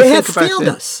 They have failed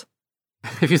us.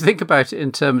 If you think about it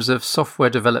in terms of software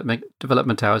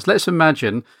development hours, let's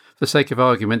imagine, for the sake of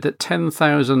argument, that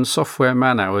 10,000 software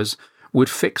man hours would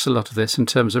fix a lot of this in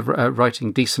terms of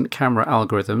writing decent camera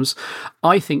algorithms.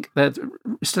 I think that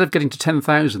instead of getting to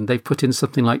 10,000, they've put in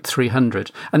something like 300.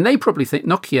 And they probably think,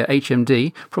 Nokia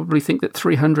HMD probably think that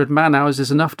 300 man hours is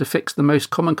enough to fix the most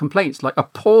common complaints, like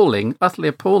utterly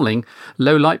appalling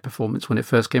low light performance when it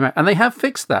first came out. And they have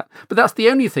fixed that. But that's the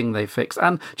only thing they fixed.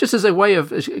 And just as a way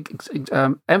of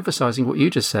emphasizing what you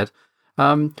just said,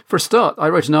 for a start, I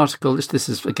wrote an article. This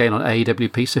is again on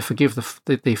AEWP, so forgive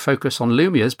the focus on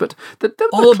Lumias, but the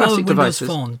all classic about devices.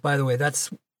 Windows Phone, by the way. That's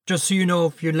just so you know,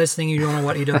 if you're listening, you don't know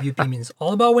what AWP means.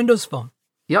 All about Windows Phone.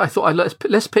 Yeah, I thought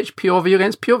let's pitch PureView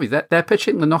against PureView. They're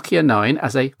pitching the Nokia 9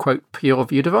 as a quote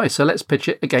PureView device, so let's pitch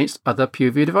it against other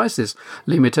PureView devices.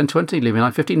 Lumia 1020, Lumia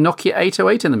 950, Nokia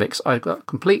 808 in the mix. I've got a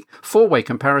complete four-way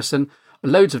comparison,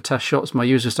 loads of test shots, my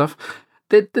user stuff.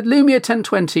 The Lumia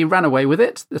 1020 ran away with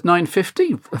it. The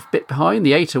 950, a bit behind.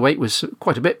 The 808 was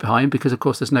quite a bit behind because, of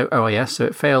course, there's no OIS, so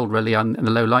it failed really in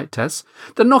the low light tests.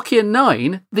 The Nokia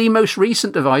 9, the most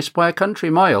recent device by a country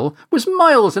mile, was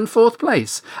miles in fourth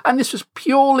place. And this was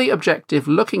purely objective,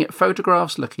 looking at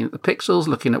photographs, looking at the pixels,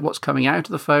 looking at what's coming out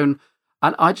of the phone.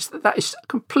 And that is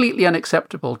completely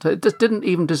unacceptable. It just didn't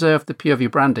even deserve the PureView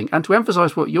branding. And to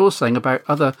emphasise what you're saying about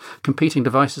other competing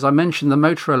devices, I mentioned the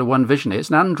Motorola One Vision. It's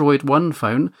an Android One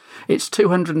phone. It's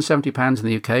 £270 in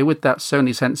the UK with that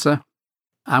Sony sensor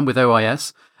and with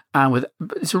OIS. And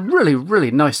it's a really,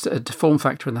 really nice form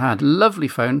factor in the hand. Lovely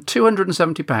phone,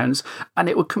 £270. And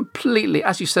it would completely,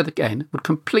 as you said again, would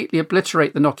completely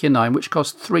obliterate the Nokia 9, which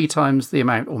cost 3 times the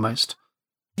amount almost.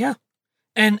 Yeah.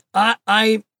 And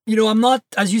I'm not,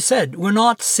 as you said, we're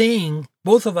not saying,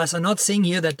 both of us are not saying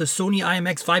here that the Sony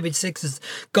IMX586 is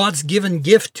God's given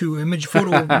gift to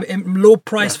low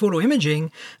price photo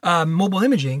imaging, mobile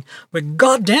imaging, but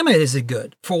God damn it, is it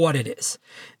good for what it is.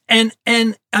 And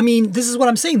I mean, this is what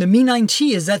I'm saying. The Mi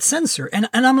 9T is that sensor. And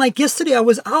I'm like, yesterday I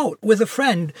was out with a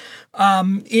friend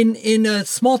in a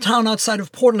small town outside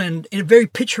of Portland, in a very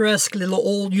picturesque little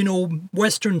old,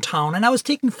 Western town. And I was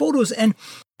taking photos and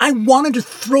I wanted to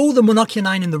throw the Nokia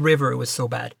 9 in the river. It was so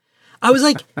bad. I was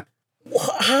like,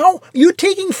 how? You're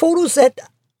taking photos that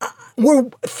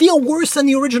feel worse than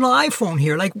the original iPhone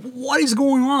here. Like, what is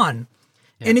going on?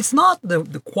 Yeah. And it's not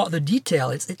the detail.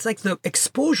 It's like the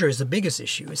exposure is the biggest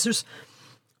issue. It's just,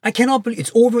 I cannot believe it's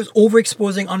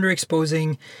overexposing,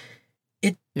 underexposing.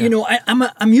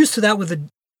 I'm used to that with the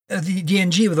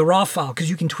DNG, with the RAW file,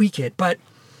 because you can tweak it. But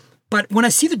when I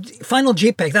see the final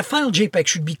JPEG, that final JPEG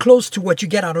should be close to what you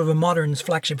get out of a modern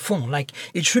flagship phone. Like,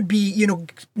 it should be,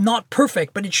 not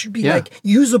perfect, but it should be like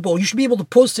usable. You should be able to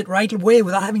post it right away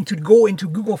without having to go into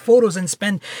Google Photos and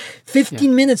spend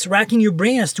 15 minutes racking your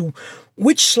brain as to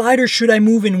which slider should I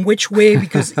move in which way.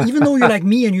 Because even though you're like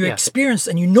me and you're experienced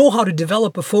and you know how to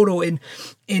develop a photo in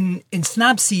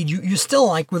Snapseed, you're still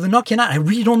like, with a Nokia 9, I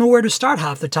really don't know where to start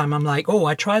half the time. I'm like,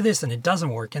 I try this and it doesn't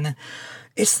work. And then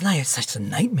it's such a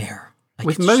nightmare. Like,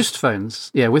 with most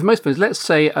phones, let's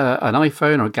say an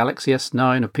iPhone or a Galaxy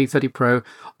S9 or P30 Pro,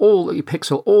 all the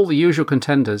Pixel, all the usual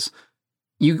contenders,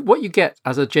 what you get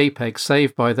as a JPEG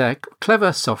saved by their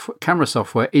clever camera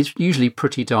software is usually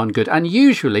pretty darn good. And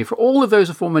usually, for all of those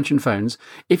aforementioned phones,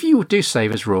 if you do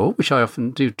save as RAW, which I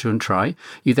often do and try,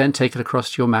 you then take it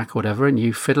across to your Mac or whatever, and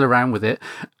you fiddle around with it.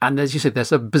 And as you said,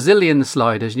 there's a bazillion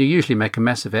sliders, and you usually make a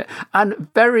mess of it.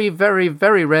 And very, very,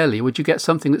 very rarely would you get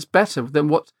something that's better than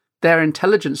what their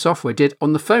intelligent software did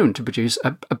on the phone to produce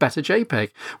a better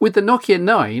JPEG. With the Nokia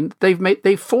 9,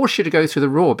 they force you to go through the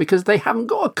RAW because they haven't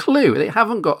got a clue. They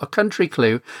haven't got a country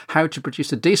clue how to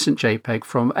produce a decent JPEG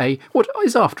from what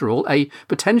is, after all, a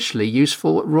potentially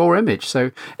useful RAW image.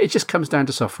 So it just comes down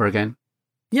to software again.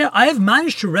 Yeah, I have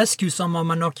managed to rescue some of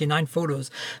my Nokia 9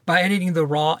 photos by editing the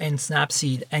RAW in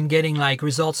Snapseed and getting like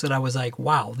results that I was like,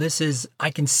 wow,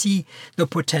 I can see the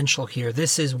potential here.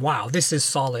 This is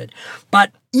solid.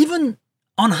 But even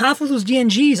on half of those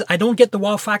DNGs, I don't get the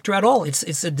wow factor at all.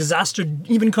 It's a disaster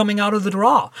even coming out of the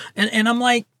RAW. And I'm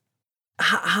like,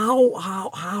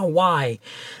 why?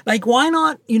 Like, why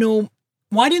not,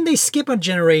 why didn't they skip a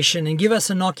generation and give us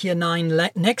a Nokia 9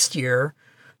 next year?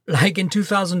 Like in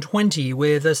 2020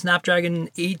 with a Snapdragon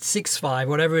 865,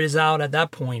 whatever it is out at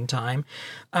that point in time,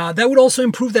 that would also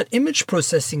improve that image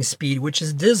processing speed, which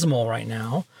is dismal right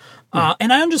now.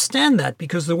 And I understand that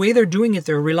because the way they're doing it,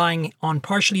 they're relying on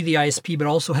partially the ISP, but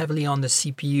also heavily on the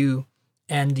CPU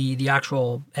and the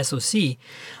actual SoC,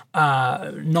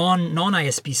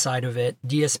 non-ISP side of it,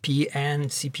 DSP and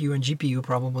CPU and GPU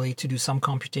probably to do some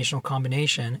computational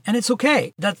combination. And it's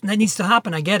okay. That needs to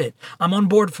happen. I get it. I'm on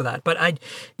board for that. But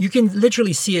you can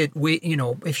literally see it.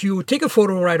 If you take a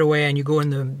photo right away and you go in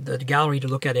the gallery to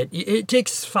look at it, it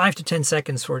takes 5 to 10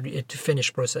 seconds for it to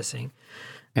finish processing.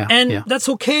 Yeah, that's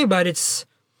okay, but it's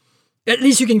at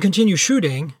least you can continue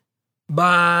shooting,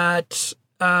 but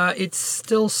it's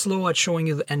still slow at showing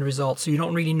you the end result. So you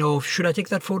don't really know, should I take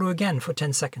that photo again for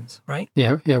 10 seconds, right?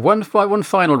 Yeah. One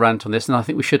final rant on this, and I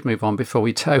think we should move on before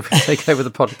we take over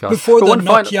the podcast. Before the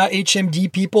Nokia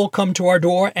HMD people come to our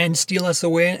door and steal us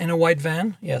away in a white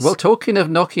van? Yes. Well, talking of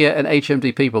Nokia and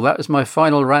HMD people, that was my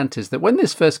final rant, is that when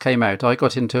this first came out, I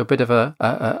got into a bit of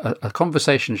a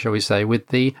conversation, shall we say, with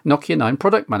the Nokia 9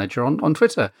 product manager on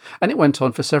Twitter. And it went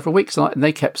on for several weeks, and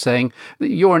they kept saying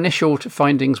that your initial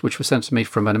findings, which were sent to me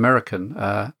from an American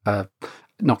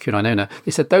Nokia 9 owner,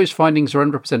 they said, those findings are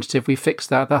unrepresentative. We fixed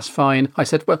that. That's fine. I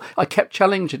said, well, I kept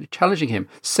challenging him.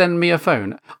 Send me a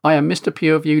phone. I am Mr.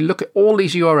 PureView. Look at all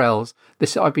these URLs.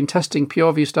 I've been testing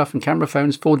PureView stuff and camera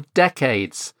phones for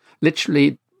decades.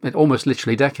 Almost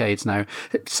literally decades now.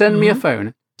 Send me a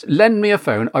phone. Lend me a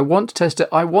phone. I want to test it.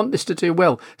 I want this to do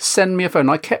well. Send me a phone.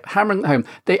 I kept hammering it home.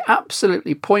 They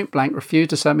absolutely point blank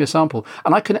refused to send me a sample.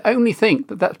 And I can only think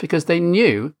that that's because they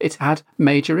knew it had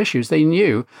major issues. They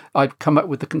knew I'd come up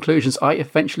with the conclusions I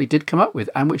eventually did come up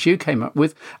with, and which you came up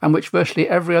with, and which virtually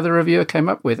every other reviewer came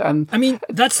up with. And I mean,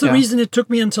 that's the reason it took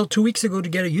me until 2 weeks ago to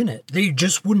get a unit. They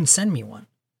just wouldn't send me one.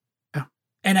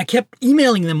 And I kept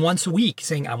emailing them once a week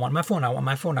saying, I want my phone, I want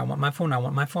my phone, I want my phone, I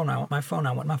want my phone, I want my phone,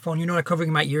 I want my phone. You know,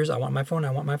 covering my ears, I want my phone, I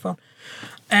want my phone.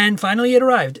 And finally it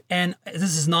arrived. And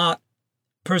this is not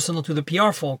personal to the PR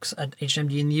folks at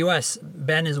HMD in the US.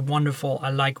 Ben is wonderful.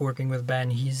 I like working with Ben.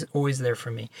 He's always there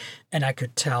for me. And I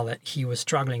could tell that he was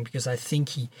struggling because I think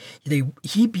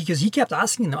because he kept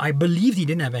asking them. I believed he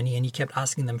didn't have any, and he kept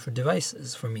asking them for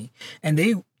devices for me. And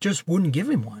they just wouldn't give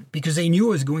him one because they knew it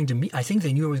was going to me. I think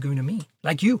they knew it was going to me.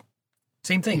 Like you.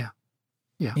 Same thing.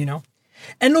 Yeah. You know?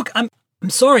 And look, I'm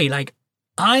sorry, like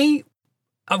I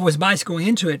was biased going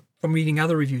into it from reading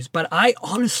other reviews, but I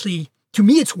honestly, to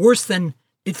me it's worse than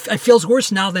it feels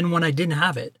worse now than when I didn't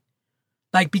have it.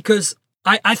 Like, because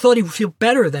I thought it would feel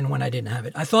better than when I didn't have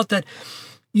it. I thought that,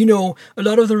 you know, a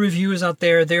lot of the reviewers out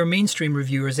there, they're mainstream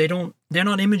reviewers. They're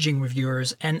not imaging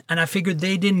reviewers. And I figured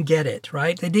they didn't get it,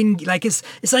 right? They didn't, like, it's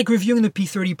like reviewing the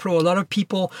P30 Pro. A lot of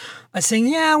people are saying,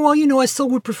 yeah, well, you know, I still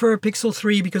would prefer a Pixel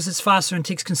 3 because it's faster and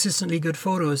takes consistently good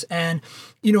photos. And,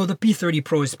 you know, the P30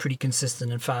 Pro is pretty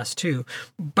consistent and fast too.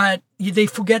 But they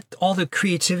forget all the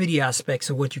creativity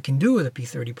aspects of what you can do with a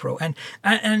P30 Pro.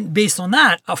 And based on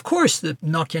that, of course, the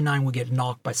Nokia 9 will get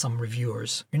knocked by some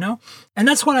reviewers, you know? And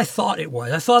that's what I thought it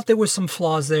was. I thought there was some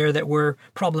flaws there that were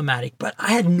problematic, but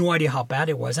I had no idea how bad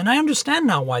it was. And I understand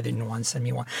now why they didn't want to send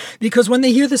me one. Because when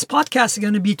they hear this podcast, they're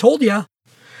going to be told you.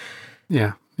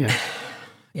 Yeah. Yeah.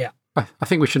 I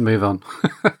think we should move on.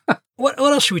 What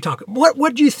else should we talk about?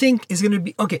 What do you think is going to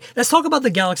be... Okay, let's talk about the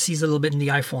Galaxies a little bit and the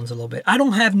iPhones a little bit. I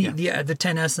don't have the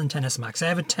XS and XS Max. I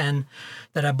have a 10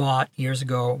 that I bought years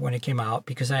ago when it came out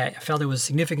because I felt it was a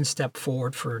significant step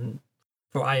forward for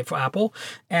Apple.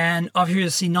 And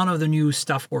obviously none of the new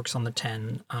stuff works on the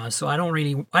 10. So I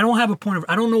don't have a point of...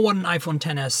 I don't know what an iPhone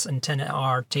XS and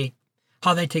XR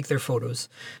how they take their photos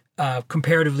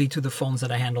comparatively to the phones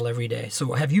that I handle every day.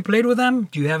 So have you played with them?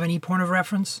 Do you have any point of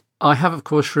reference? I have, of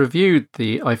course, reviewed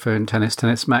the iPhone XS,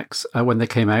 XS Max when they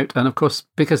came out. And, of course,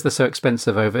 because they're so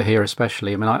expensive over here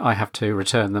especially, I mean, I have to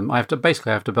return them. I have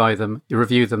to buy them,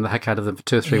 review them, the heck out of them for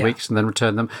 2 or 3 weeks and then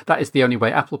return them. That is the only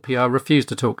way. Apple PR refused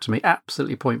to talk to me.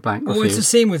 Absolutely point blank refused. Well, it's the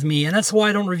same with me. And that's why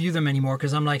I don't review them anymore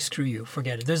because I'm like, screw you,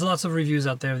 forget it. There's lots of reviews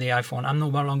out there of the iPhone. I'm no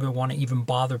longer want to even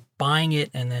bother buying it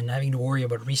and then having to worry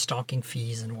about restocking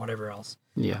fees and whatever else.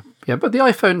 Yeah. But the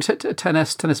iPhone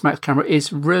XS, XS Max camera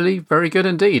is really very good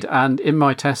indeed. And in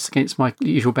my tests against my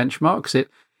usual benchmarks,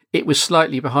 it was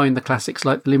slightly behind the classics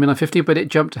like the Lumia 950, but it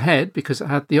jumped ahead because it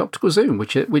had the optical zoom,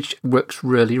 which works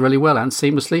really, really well and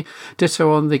seamlessly.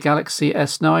 Ditto on the Galaxy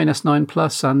S9, S9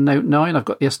 Plus, and Note 9. I've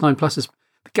got the S9 Pluses.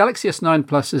 The Galaxy S9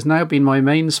 Plus has now been my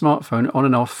main smartphone on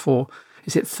and off for...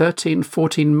 Is it 13,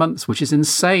 14 months, which is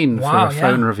insane for a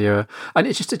phone reviewer. And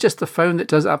it's just a phone that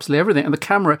does absolutely everything. And the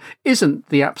camera isn't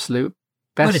the absolute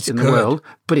best in the world,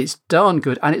 but it's darn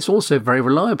good. And it's also very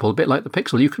reliable, a bit like the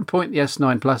Pixel. You can point the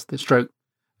S9 Plus, the stroke,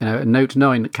 a Note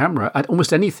 9 camera at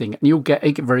almost anything, and you'll get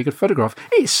a very good photograph.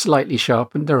 It's slightly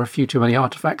sharpened. There are a few too many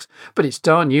artifacts, but it's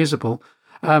darn usable.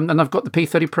 And I've got the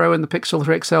P30 Pro and the Pixel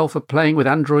 3 XL for playing with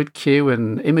Android Q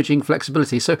and imaging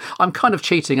flexibility. So I'm kind of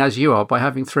cheating, as you are, by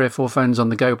having 3 or 4 phones on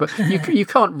the go. But you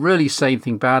can't really say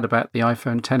anything bad about the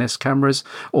iPhone XS cameras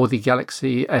or the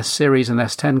Galaxy S series and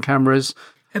S10 cameras.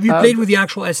 Have you played with the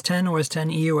actual S10 or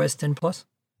S10e or S10 Plus?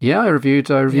 Yeah, I reviewed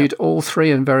all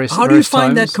 3 in various How do you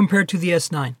find times. that compared to the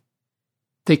S9?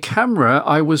 The camera,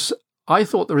 I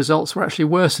thought the results were actually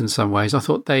worse in some ways. I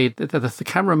thought the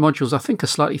camera modules, I think, are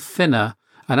slightly thinner,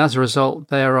 and as a result,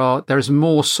 there is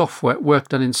more software work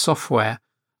done in software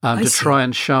to try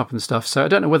and sharpen stuff. So I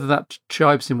don't know whether that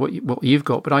jibes in what you've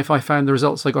got, but I found the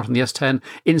results I got on the S10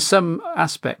 in some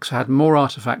aspects had more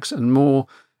artifacts and more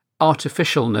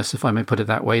artificialness, if I may put it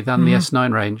that way, than the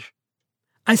S9 range.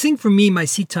 I think for me, my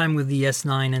seat time with the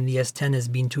S9 and the S10 has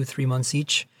been 2-3 months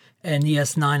each. And the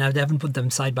S9, I haven't put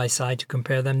them side by side to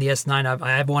compare them. The S9,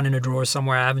 I have one in a drawer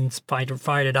somewhere. I haven't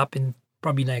fired it up in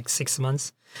probably like 6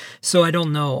 months. So I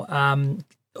don't know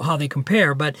how they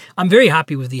compare, but I'm very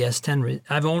happy with the S10.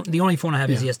 The only phone I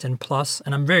have is the S10 Plus,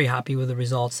 and I'm very happy with the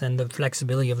results and the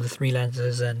flexibility of the 3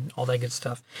 lenses and all that good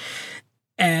stuff.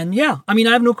 And yeah, I mean,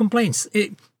 I have no complaints.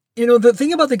 The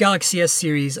thing about the Galaxy S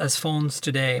series as phones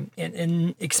today,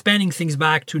 and expanding things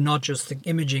back to not just the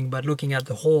imaging, but looking at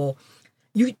the whole,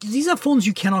 these are phones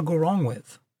you cannot go wrong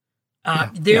with.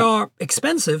 They are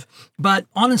expensive, but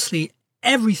honestly,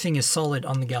 everything is solid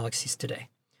on the Galaxies today,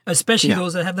 especially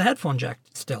those that have the headphone jack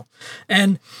still.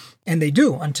 And they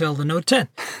do until the Note 10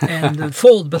 and the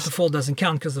Fold, but the Fold doesn't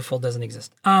count because the Fold doesn't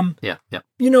exist.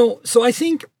 So I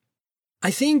think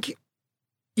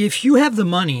if you have the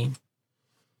money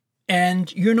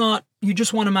and you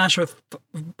just want to mash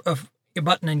a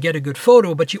button and get a good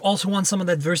photo, but you also want some of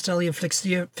that versatility and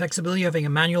flexibility of having a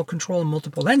manual control and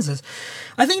multiple lenses,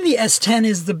 I think the S10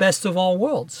 is the best of all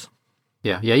worlds.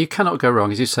 Yeah, you cannot go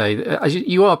wrong, as you say.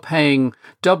 You are paying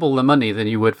double the money than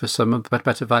you would for some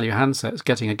better value handsets,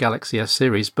 getting a Galaxy S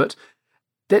series, but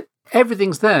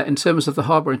everything's there in terms of the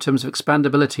hardware, in terms of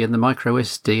expandability and the micro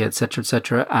SD,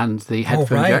 etc., and the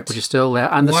headphone jack, which is still there,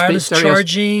 and the wireless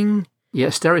charging. Yeah,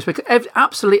 stereo speaker,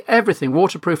 absolutely everything,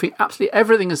 waterproofing, absolutely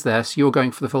everything is there, so you're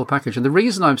going for the full package. And the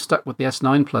reason I'm stuck with the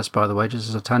S9 Plus, by the way, just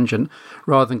as a tangent,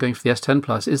 rather than going for the S10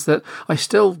 Plus, is that I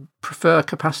still prefer a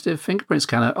capacitive fingerprint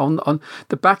scanner. On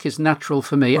the back is natural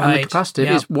for me, and the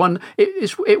capacitive is one.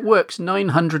 It works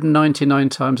 999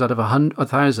 times out of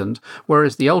 1,000,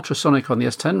 whereas the ultrasonic on the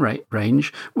S10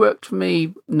 range worked for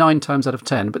me 9 times out of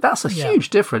 10. But that's a huge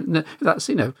difference. That's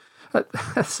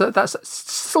that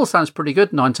still sounds pretty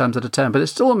good 9 times out of 10, but it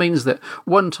still means that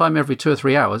one time every 2 or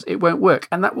 3 hours it won't work,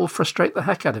 and that will frustrate the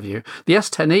heck out of you. The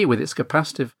S10e with its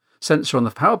capacitive sensor on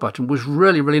the power button was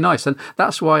really, really nice, and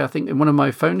that's why I think in one of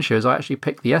my phone shows I actually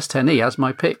picked the S10e as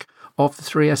my pick of the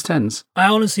 3 S10s. I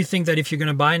honestly think that if you're going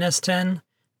to buy an S10,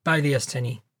 buy the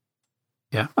S10e.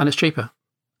 Yeah, and it's cheaper.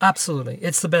 Absolutely.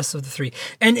 It's the best of the 3.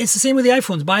 And it's the same with the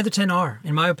iPhones. Buy the XR,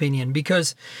 in my opinion,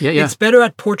 because it's better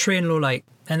at portrait and low light.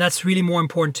 And that's really more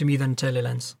important to me than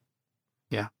telelens.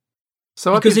 Yeah.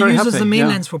 So because it uses the main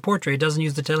lens for portrait. It doesn't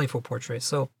use the tele for portrait.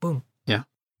 So, boom. Yeah.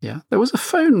 There was a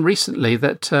phone recently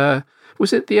that,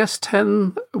 was it the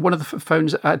S10? One of the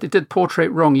phones, it did portrait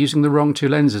wrong using the wrong 2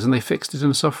 lenses, and they fixed it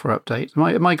in a software update.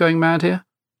 Am I going mad here?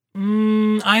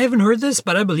 I haven't heard this,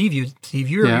 but I believe you, Steve.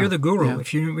 You're the guru. Yeah.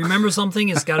 If you remember something,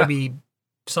 it's got to be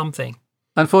something.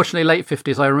 Unfortunately, late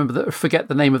 50s, I forget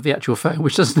the name of the actual phone,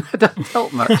 which doesn't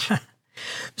help much.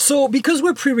 So, because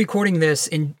we're pre-recording this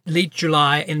in late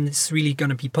July, and it's really going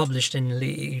to be published in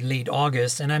late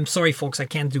August, and I'm sorry, folks, I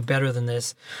can't do better than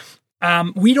this.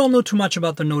 We don't know too much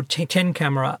about the Note 10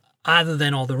 camera, other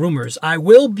than all the rumors. I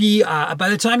will be, by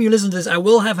the time you listen to this, I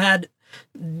will have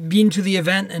been to the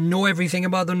event and know everything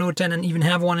about the Note 10 and even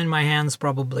have one in my hands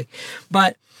probably.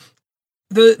 But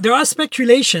there are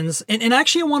speculations, and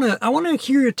actually I want to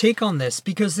hear your take on this,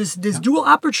 because this dual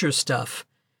aperture stuff,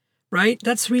 right?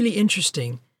 That's really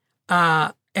interesting.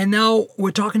 And now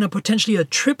we're talking about potentially a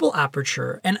triple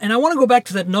aperture. And I want to go back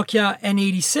to that Nokia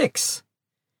N86.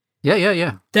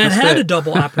 Yeah. That had a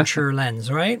double aperture lens,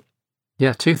 right?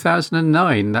 Yeah,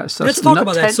 2009. Let's talk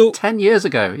about that. So 10 years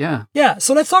ago, yeah. Yeah,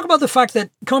 so let's talk about the fact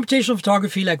that computational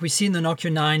photography, like we see in the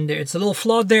Nokia 9, it's a little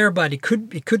flawed there, but it could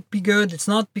be good. It's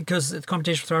not because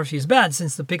computational photography is bad,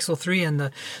 since the Pixel 3 and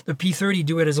the P30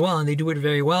 do it as well, and they do it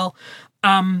very well.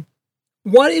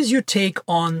 What is your take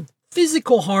on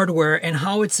physical hardware and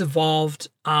how it's evolved?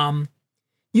 I'm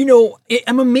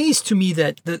amazed to me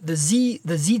that the Z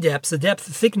depth, the depth,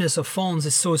 the thickness of phones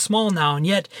is so small now, and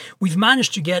yet we've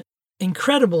managed to get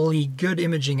incredibly good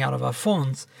imaging out of our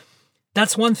phones.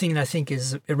 That's one thing that I think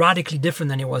is radically different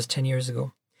than it was 10 years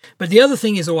ago. But the other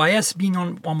thing is OIS being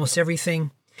on almost everything.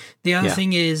 The other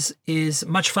thing is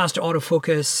much faster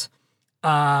autofocus,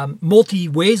 multi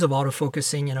ways of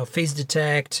autofocusing, phase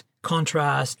detect,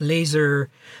 contrast, laser,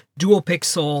 dual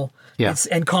pixel,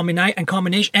 and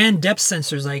combination and depth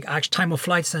sensors like time of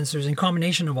flight sensors and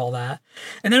combination of all that.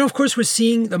 And then of course we're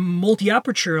seeing the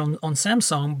multi-aperture on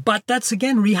Samsung, but that's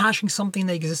again rehashing something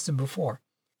that existed before.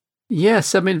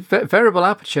 Yes, I mean, variable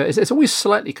aperture, it's always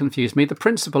slightly confused me. The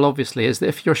principle, obviously, is that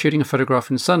if you're shooting a photograph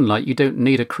in sunlight, you don't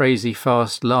need a crazy,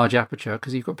 fast, large aperture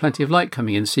because you've got plenty of light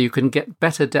coming in. So you can get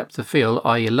better depth of field,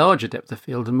 i.e. a larger depth of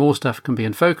field, and more stuff can be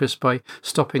in focus by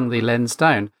stopping the lens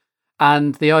down.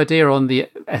 And the idea on the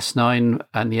S9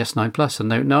 and the S9 Plus and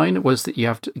Note 9 was that you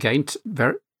have to gain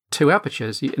two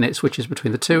apertures, and it switches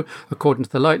between the two according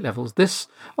to the light levels. This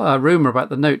rumour about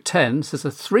the Note 10 says a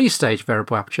 3-stage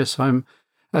variable aperture, so I'm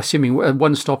assuming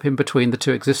one stop in between the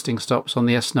two existing stops on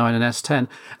the S9 and S10.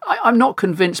 I'm not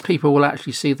convinced people will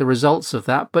actually see the results of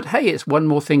that, but hey, it's one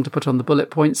more thing to put on the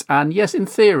bullet points. And yes, in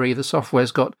theory, the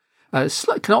software's got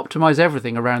can optimize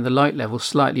everything around the light level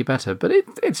slightly better, but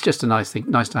it's just a nice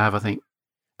to have, I think.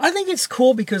 I think it's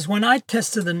cool because when I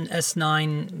tested an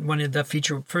S9, when that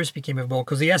feature first became available,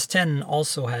 because the S10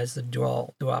 also has the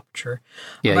dual aperture.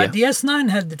 But the S9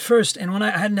 had it first, and when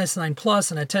I had an S9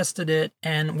 Plus and I tested it,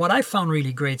 and what I found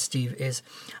really great, Steve, is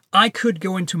I could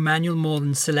go into manual mode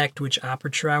and select which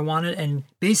aperture I wanted, and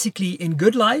basically in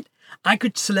good light, I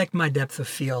could select my depth of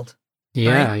field.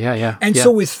 Yeah. And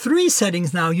so with 3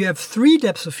 settings now, you have 3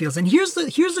 depths of fields. And here's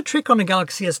the trick on the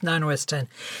Galaxy S9 or S10.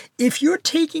 If you're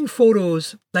taking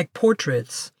photos like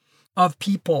portraits of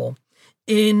people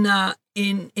in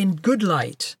good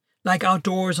light, like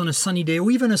outdoors on a sunny day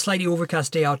or even a slightly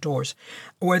overcast day outdoors,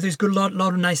 where there's lot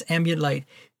of nice ambient light,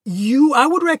 I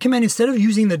would recommend instead of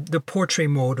using the portrait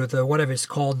mode or the whatever it's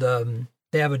called,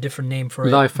 they have a different name for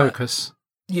it. Live focus.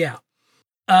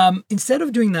 Instead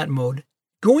of doing that mode,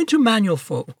 go into manual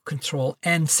control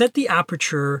and set the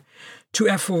aperture to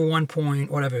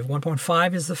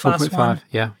f/1.5 is the fast one.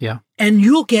 1.5, yeah. And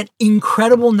you'll get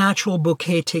incredible natural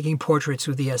bokeh taking portraits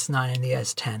with the S9 and the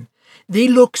S10. They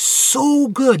look so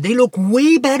good. They look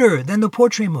way better than the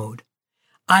portrait mode.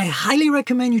 I highly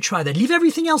recommend you try that. Leave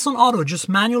everything else on auto. Just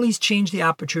manually change the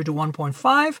aperture to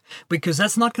 1.5 because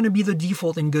that's not going to be the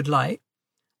default in good light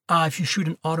if you shoot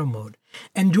in auto mode.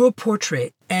 And do a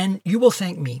portrait, and you will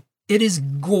thank me. It is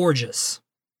gorgeous.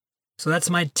 So that's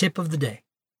my tip of the day.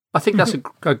 I think that's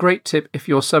a great tip if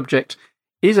your subject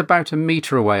is about a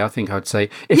metre away, I think I'd say.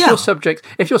 If your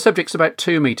subject's about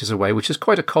 2 metres away, which is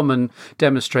quite a common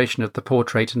demonstration of the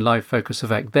portrait and live focus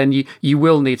effect, then you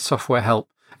will need software help.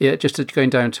 Just going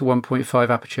down to 1.5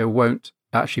 aperture won't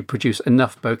actually produce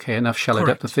enough bokeh, enough shallow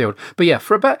depth of field. But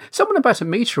for someone about a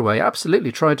metre away,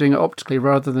 absolutely try doing it optically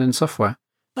rather than in software.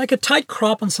 Like a tight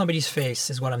crop on somebody's face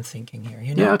is what I'm thinking here.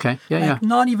 Yeah, okay. Yeah.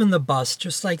 Not even the bust,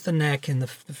 just like the neck and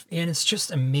and it's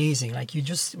just amazing. Like you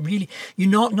just really,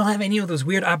 not have any of those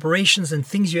weird aberrations and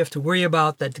things you have to worry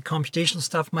about that the computational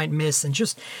stuff might miss. And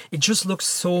it just looks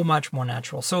so much more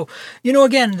natural. So,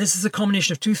 again, this is a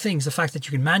combination of two things. The fact that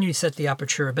you can manually set the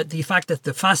aperture, but the fact that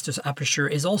the fastest aperture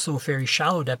is also a very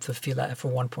shallow depth of field for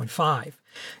 1.5.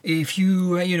 If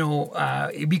you,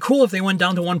 it'd be cool if they went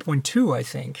down to 1.2, I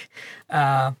think.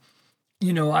 I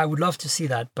would love to see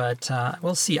that, but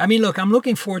we'll see. I mean, look, I'm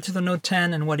looking forward to the Note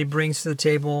 10 and what it brings to the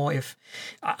table.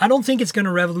 I don't think it's going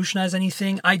to revolutionize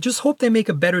anything. I just hope they make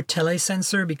a better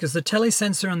telesensor because the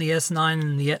telesensor on the S9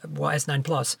 and the S9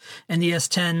 Plus and the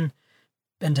S10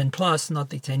 and 10 Plus, not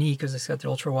the 10e because it's got the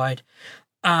ultra wide,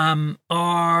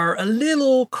 are a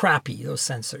little crappy. Those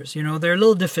sensors, they're a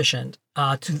little deficient.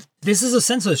 This is a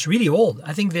sensor that's really old.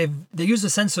 I think they use a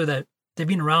sensor that they've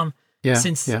been around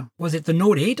since. Was it the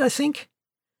Note 8? I think.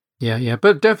 Yeah.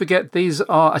 But don't forget, these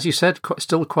are, as you said,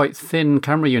 still quite thin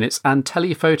camera units, and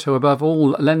telephoto above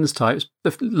all lens types.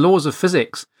 The laws of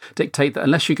physics dictate that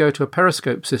unless you go to a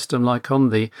periscope system like on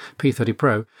the P30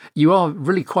 Pro, you are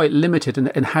really quite limited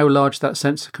in how large that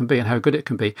sensor can be and how good it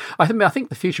can be. I think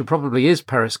the future probably is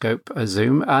periscope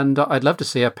zoom, and I'd love to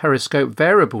see a periscope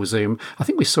variable zoom. I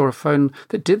think we saw a phone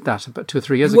that did that about 2 or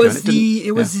 3 years ago.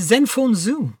 It was the Zenfone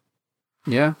Zoom.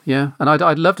 Yeah, and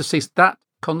I'd love to see that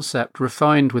concept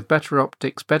refined with better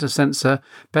optics, better sensor,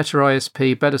 better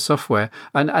ISP, better software,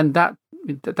 and that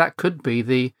could be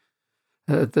the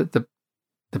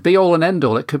be all and end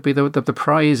all. It could be the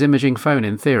prize imaging phone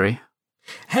in theory.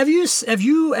 Have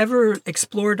you ever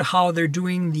explored how they're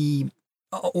doing the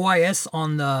OIS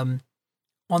on the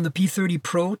P30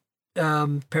 Pro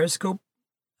periscope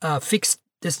fixed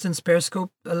distance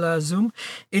periscope zoom?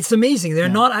 It's amazing. They're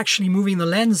not actually moving the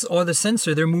lens or the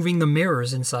sensor; they're moving the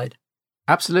mirrors inside.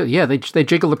 Absolutely, yeah. They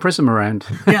jiggle the prism around.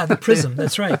 Yeah, the prism.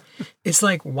 That's right. It's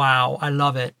like, wow, I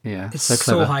love it. Yeah, it's so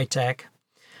clever. so high tech.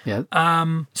 Yeah.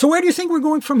 So where do you think we're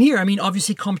going from here? I mean,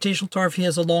 obviously, computational photography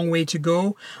has a long way to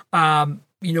go.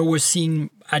 We're seeing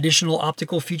additional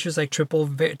optical features like triple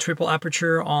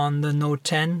aperture on the Note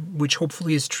 10, which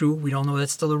hopefully is true. We don't know.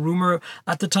 That's still a rumor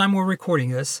at the time we're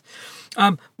recording this.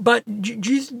 But what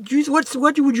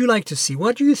would you like to see?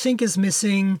 What do you think is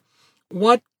missing?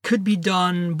 What could be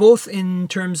done both in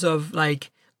terms of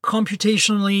like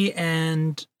computationally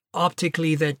and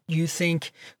optically that you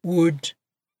think would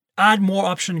add more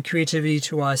option and creativity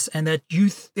to us, and that who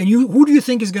do you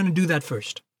think is going to do that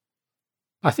first?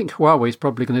 I think Huawei is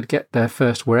probably going to get there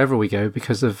first wherever we go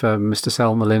because of Mr.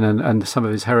 Selmerlin and some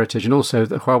of his heritage, and also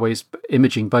the Huawei's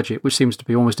imaging budget, which seems to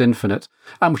be almost infinite,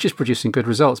 and which is producing good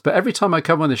results. But every time I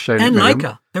come on this show, and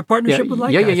Leica, their partnership with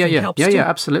Leica, yeah,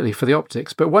 absolutely, for the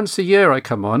optics. But once a year I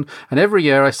come on, and every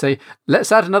year I say,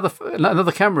 let's add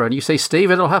another camera, and you say,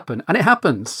 Steve, it'll happen, and it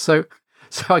happens. So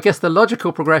I guess the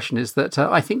logical progression is that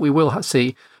I think we will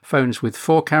see phones with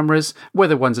 4 cameras,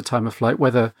 whether one's a time of flight,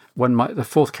 whether the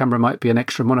fourth camera might be an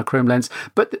extra monochrome lens.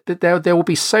 But there will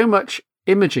be so much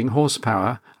imaging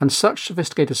horsepower and such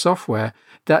sophisticated software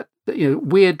that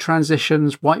weird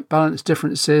transitions, white balance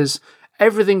differences,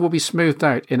 everything will be smoothed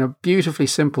out in a beautifully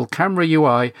simple camera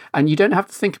UI, and you don't have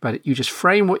to think about it. You just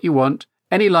frame what you want,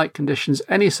 any light conditions,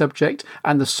 any subject,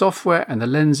 and the software and the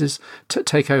lenses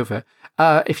take over.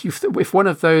 If one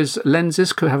of those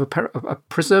lenses could have a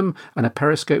prism and a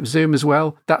periscope zoom as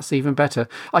well, that's even better.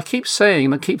 I keep saying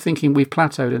and I keep thinking we've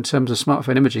plateaued in terms of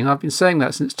smartphone imaging. I've been saying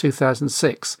that since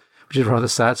 2006, which is rather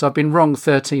sad. So I've been wrong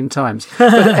 13 times.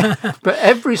 But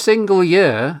every single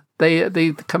year,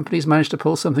 the companies managed to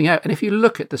pull something out. And if you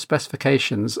look at the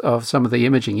specifications of some of the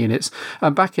imaging units,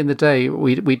 back in the day,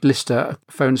 we'd list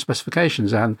phone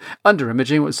specifications, and under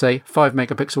imaging it would say 5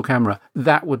 megapixel camera.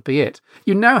 That would be it.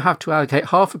 You now have to allocate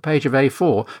half a page of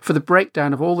A4 for the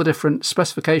breakdown of all the different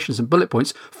specifications and bullet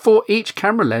points for each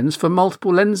camera lens for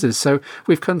multiple lenses. So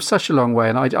we've come such a long way,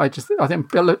 and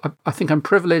I think I'm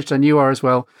privileged, and you are as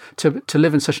well, to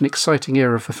live in such an exciting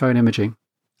era for phone imaging.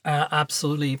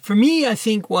 Absolutely. For me, I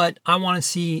think what I want to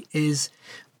see is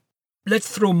let's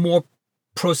throw more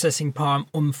processing power and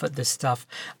oomph at this stuff.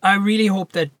 I really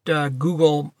hope that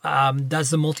Google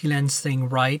does the multi-lens thing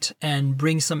right and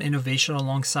brings some innovation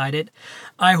alongside it.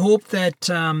 I hope that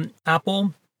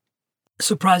Apple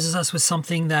surprises us with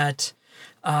something that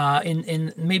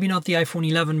in maybe not the iPhone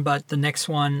 11, but the next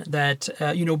one that,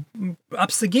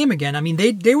 ups the game again. I mean,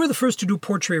 they were the first to do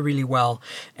portrait really well.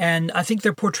 And I think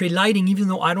their portrait lighting, even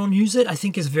though I don't use it, I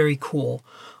think is very cool.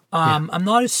 I'm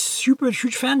not a super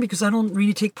huge fan because I don't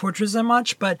really take portraits that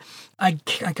much, but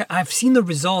I've seen the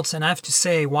results and I have to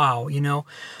say, wow,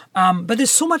 but there's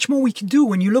so much more we can do.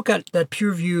 When you look at that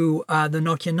PureView, the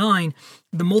Nokia 9,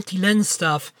 the multi-lens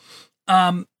stuff,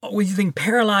 we're using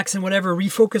parallax and whatever,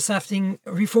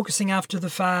 refocusing after the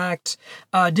fact,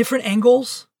 different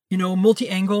angles,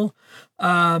 multi-angle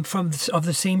of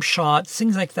the same shot,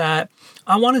 things like that.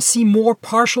 I want to see more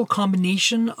partial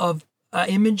combination of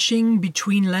imaging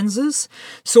between lenses.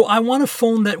 So I want a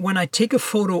phone that when I take a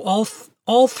photo, all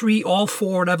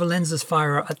 4, whatever lenses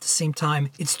fire at the same time.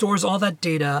 It stores all that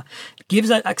data, gives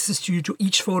that access to you to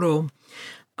each photo.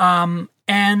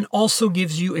 And also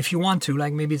gives you, if you want to,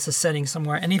 like maybe it's a setting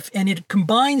somewhere, and it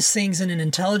combines things in an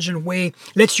intelligent way,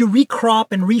 lets you recrop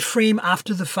and reframe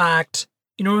after the fact.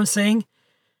 You know what I'm saying?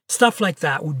 Stuff like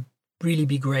that would really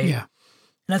be great. Yeah.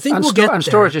 And I think we'll get there. And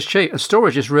storage is cheap. And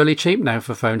storage is really cheap now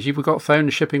for phones. You've got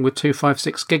phones shipping with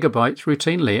 256 gigabytes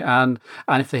routinely, and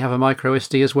if they have a micro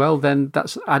SD as well, then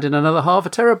that's adding another half a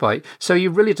terabyte. So you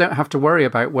really don't have to worry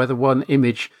about whether one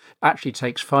image actually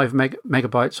takes 5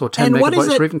 megabytes or 10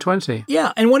 megabytes or even 20.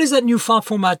 Yeah, and what is that new file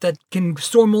format that can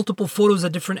store multiple photos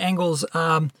at different angles?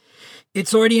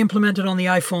 It's already implemented on the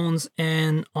iPhones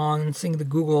and on, I think, the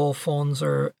Google phones,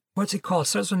 or what's it called? It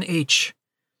starts with an H.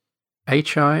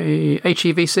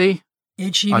 HEVC?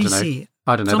 HEVC.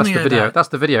 I don't know. That's the video. That's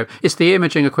the video. It's the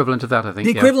imaging equivalent of that, I think.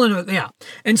 The equivalent of, yeah.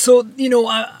 And so,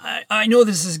 I know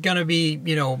this is going to be,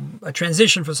 a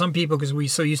transition for some people because we're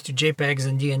so used to JPEGs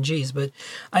and DNGs, but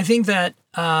I think that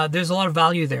there's a lot of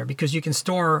value there because you can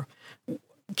store,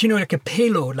 like a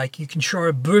payload, like you can store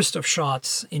a burst of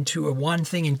shots into one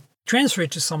thing and transfer it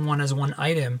to someone as one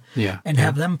item and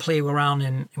have them play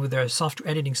around with their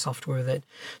editing software with it.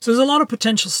 So there's a lot of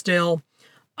potential still.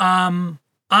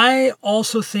 I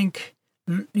also think,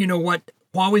 what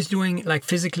Huawei's doing, like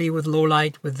physically with low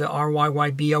light, with the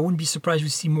RYYB, I wouldn't be surprised we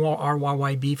see more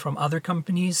RYYB from other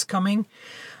companies coming,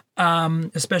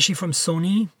 especially from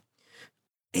Sony.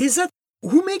 Is that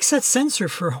who makes that sensor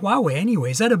for Huawei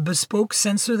anyway? Is that a bespoke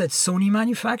sensor that Sony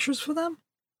manufactures for them?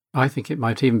 I think it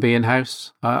might even be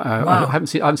in-house. Wow. I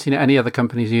haven't seen any other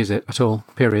companies use it at all,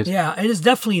 period. Yeah, it is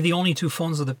definitely the only two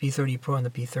phones of the P30 Pro and the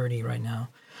P30 right now.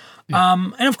 Yeah.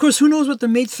 And of course, who knows what the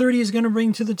Mate 30 is going to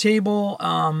bring to the table.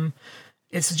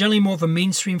 It's generally more of a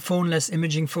mainstream phone, less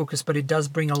imaging focused, but it does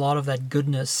bring a lot of that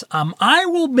goodness. I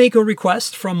will make a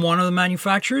request from one of the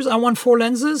manufacturers. I want 4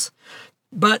 lenses,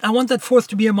 but I want that fourth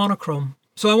to be a monochrome.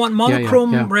 So I want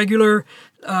monochrome, regular,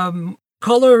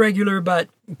 color regular, but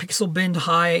pixel binned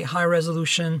high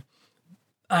resolution.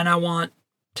 And I want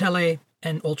tele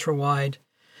and ultra wide.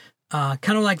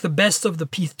 Kind of like the best of the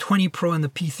P20 Pro and the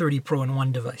P30 Pro in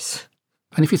one device.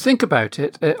 And if you think about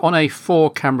it, on a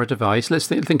 4-camera device, let's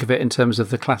think of it in terms of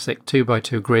the classic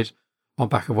 2x2 grid on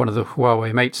back of one of the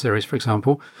Huawei Mate series, for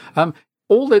example.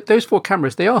 Those 4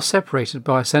 cameras, they are separated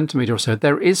by a centimetre or so.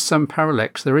 There is some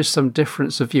parallax, there is some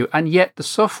difference of view, and yet the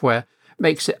software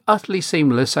makes it utterly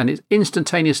seamless, and it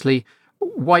instantaneously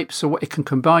wipes away. It can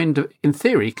combine, in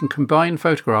theory, can combine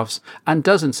photographs, and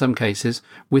does in some cases,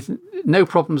 with no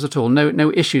problems at all,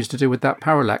 no issues to do with that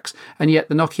parallax. And yet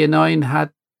the Nokia 9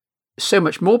 had so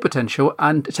much more potential,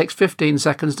 and it takes 15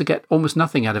 seconds to get almost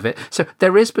nothing out of it. So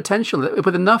there is potential that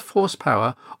with enough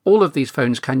horsepower, all of these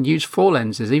phones can use 4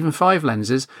 lenses, even 5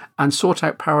 lenses, and sort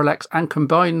out parallax and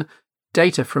combine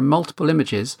data from multiple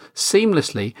images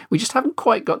seamlessly. We just haven't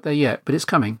quite got there yet, but it's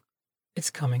coming. It's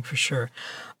coming for sure.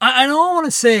 I don't want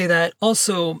to say that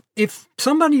also, if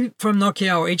somebody from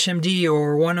Nokia or HMD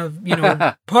or one of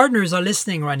partners are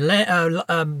listening, right?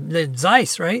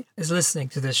 Zeiss, right, is listening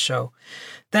to this show,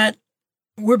 that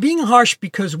we're being harsh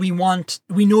because we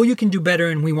know you can do better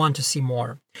and we want to see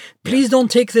more. Please don't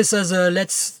take this as a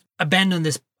let's abandon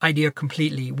this idea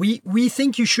completely. We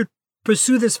think you should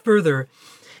pursue this further,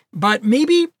 but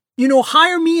maybe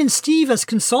hire me and Steve as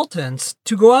consultants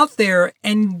to go out there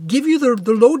and give you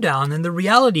the lowdown and the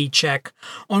reality check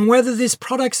on whether these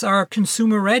products are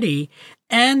consumer ready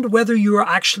and whether you are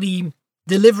actually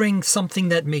delivering something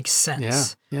that makes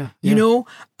sense. Yeah.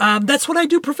 That's what I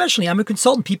do professionally. I'm a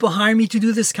consultant. People hire me to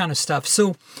do this kind of stuff.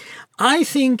 So I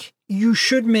think you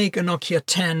should make a Nokia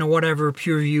 10 or whatever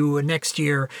PureView next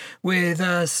year with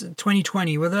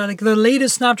 2020 with the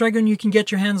latest Snapdragon you can get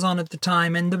your hands on at the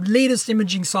time and the latest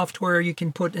imaging software you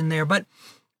can put in there. But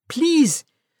please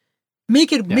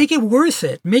make it worth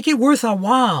it. Make it worth a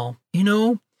while.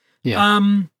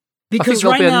 Because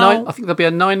I think there'll be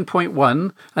a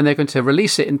 9.1, and they're going to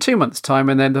release it in 2 months' time,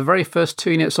 and then the very first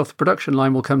 2 units off the production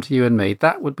line will come to you and me.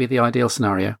 That would be the ideal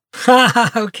scenario.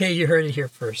 Okay, you heard it here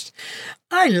first.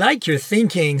 I like your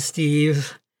thinking,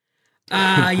 Steve.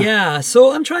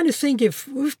 So I'm trying to think if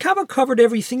we've covered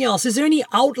everything else. Is there any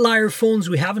outlier phones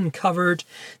we haven't covered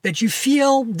that you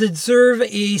feel deserve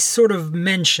a sort of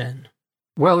mention?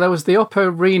 Well, there was the Oppo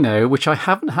Reno, which I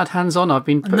haven't had hands on.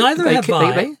 Neither have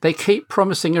I. They keep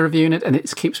promising a review in it, and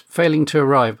it keeps failing to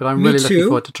arrive. But I'm really looking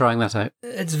forward to trying that out.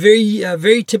 It's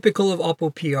very typical of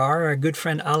Oppo PR. Our good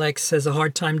friend Alex has a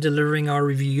hard time delivering our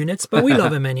review units, but we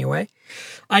love him anyway.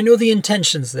 I know the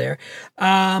intentions there.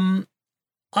 From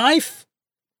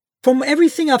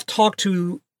everything I've talked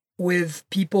to with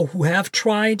people who have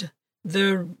tried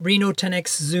the Reno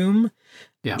 10X Zoom,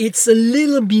 it's a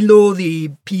little below the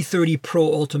P30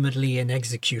 Pro ultimately in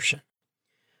execution.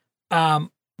 But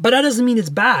that doesn't mean it's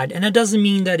bad. And that doesn't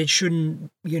mean that it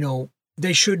shouldn't,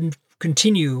 they shouldn't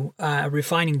continue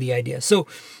refining the idea. So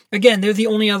again, they're the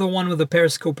only other one with a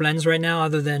periscope lens right now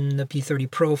other than the P30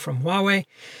 Pro from Huawei.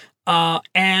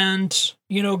 And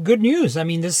good news. I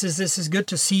mean, this is good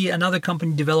to see another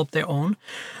company develop their own.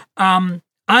 I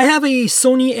have a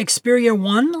Sony Xperia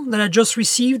 1 that I just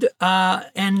received,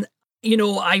 and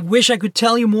I wish I could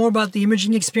tell you more about the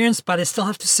imaging experience, but I still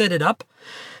have to set it up.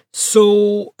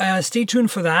 So stay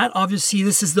tuned for that. Obviously,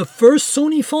 this is the first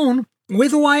Sony phone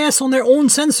with OIS on their own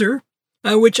sensor,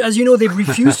 which, as you know, they've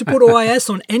refused to put OIS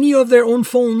on any of their own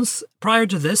phones prior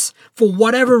to this for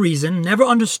whatever reason, never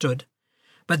understood.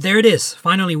 But there it is.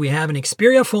 Finally, we have an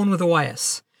Xperia phone with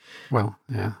OIS. Well,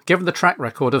 yeah. Given the track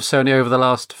record of Sony over the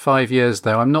last 5 years,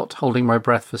 though, I'm not holding my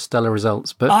breath for stellar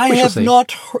results. But I we shall have see.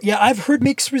 not. I've heard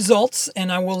mixed results,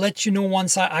 and I will let you know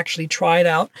once I actually try it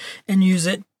out and use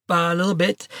it a little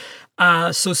bit.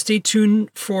 So stay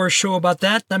tuned for a show about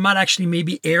that. That might actually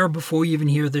maybe air before you even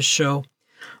hear this show.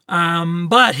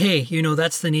 But hey,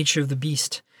 that's the nature of the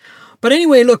beast. But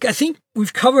anyway, look, I think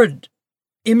we've covered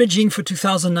imaging for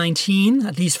 2019,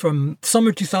 at least from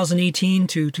summer 2018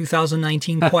 to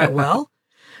 2019, quite well.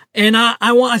 And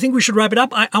I think we should wrap it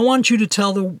up. I want you to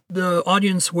tell the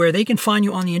audience where they can find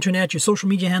you on the internet, your social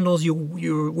media handles,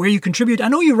 where you contribute. I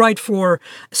know you write for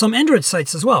some Android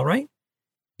sites as well, right?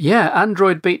 Yeah,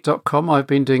 AndroidBeat.com. I've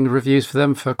been doing reviews for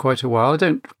them for quite a while. I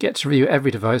don't get to review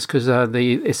every device because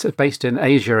it's based in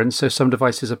Asia, and so some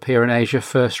devices appear in Asia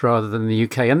first rather than the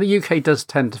UK. And the UK does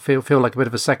tend to feel like a bit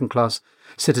of a second-class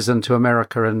citizen to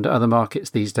America and other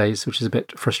markets these days, which is a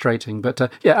bit frustrating. But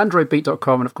yeah,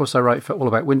 AndroidBeat.com, and of course I write for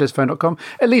allaboutwindowsphone.com,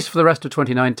 at least for the rest of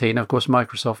 2019. Of course,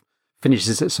 Microsoft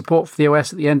finishes its support for the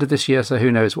OS at the end of this year, so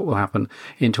who knows what will happen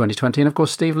in 2020. And of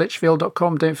course,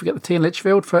 SteveLitchfield.com. Don't forget the T in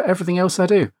Litchfield for everything else I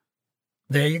do.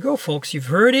 There you go, folks. You've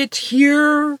heard it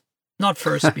here. Not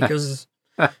first, because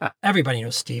everybody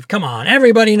knows Steve. Come on,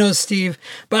 everybody knows Steve.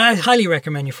 But I highly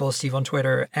recommend you follow Steve on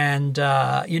Twitter and,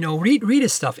 read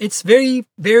his stuff. It's very,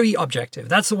 very objective.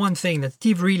 That's the one thing that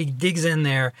Steve really digs in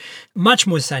there. Much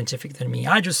more scientific than me.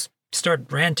 I just start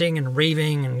ranting and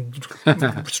raving and,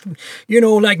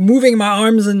 like moving my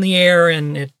arms in the air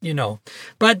and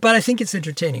but I think it's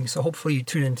entertaining. So hopefully you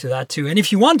tune into that too. And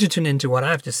if you want to tune into what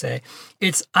I have to say,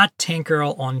 it's at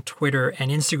Tankgirl on Twitter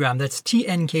and Instagram. That's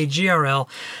TNKGRL,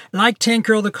 like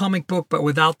Tankgirl the comic book, but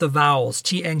without the vowels,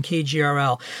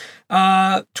 TNKGRL.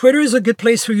 Twitter is a good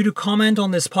place for you to comment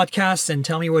on this podcast and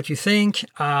tell me what you think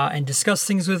and discuss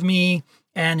things with me.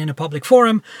 And in a public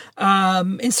forum.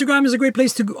 Instagram is a great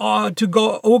place to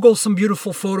go ogle some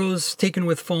beautiful photos taken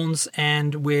with phones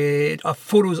and with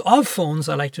photos of phones.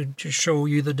 I like to show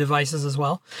you the devices as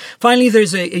well. Finally,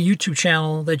 there's a YouTube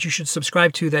channel that you should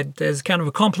subscribe to that is kind of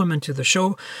a complement to the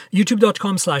show.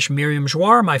 YouTube.com/Miriam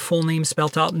Jouar, my full name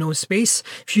spelled out, no space.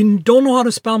 If you don't know how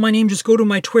to spell my name, just go to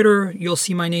my Twitter. You'll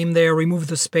see my name there. Remove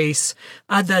the space.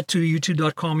 Add that to the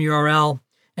YouTube.com URL.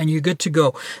 And you're good to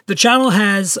go. The channel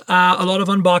has a lot of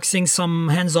unboxing, some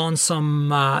hands-on,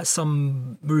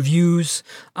 some reviews,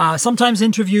 sometimes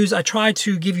interviews. I try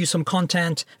to give you some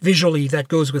content visually that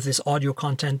goes with this audio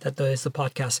content that is the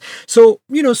podcast. So,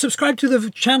 subscribe to the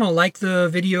channel, like the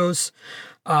videos,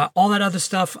 all that other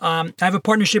stuff. I have a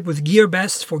partnership with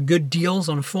GearBest for good deals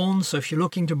on phones. So if you're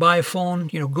looking to buy a phone,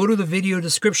 go to the video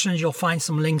descriptions. You'll find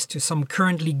some links to some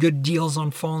currently good deals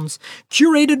on phones,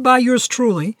 curated by yours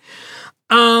truly.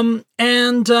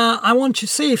 I want to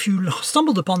say, if you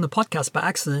stumbled upon the podcast by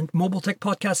accident,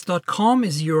 mobiletechpodcast.com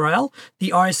is the URL.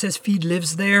 The RSS feed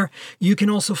lives there. You can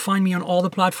also find me on all the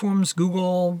platforms,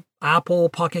 Google, Apple,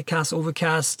 Pocket Cast,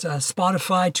 Overcast,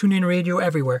 Spotify, TuneIn Radio,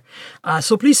 everywhere.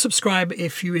 So please subscribe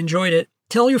if you enjoyed it.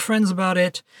 Tell your friends about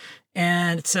it.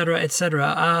 And et cetera, et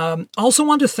cetera. I also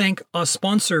want to thank our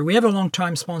sponsor. We have a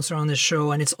long-time sponsor on this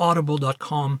show, and it's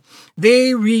audible.com.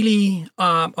 They really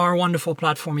are a wonderful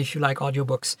platform if you like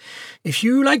audiobooks. If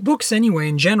you like books anyway,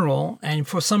 in general, and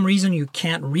for some reason you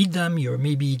can't read them, you're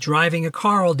maybe driving a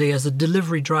car all day as a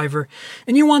delivery driver,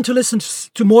 and you want to listen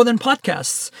to more than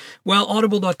podcasts, well,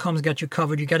 audible.com's got you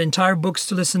covered. You got entire books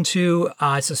to listen to.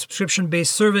 It's a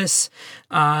subscription-based service.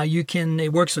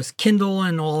 It works with Kindle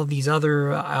and all of these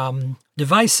other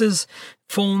devices,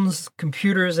 phones,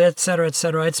 computers, etc.,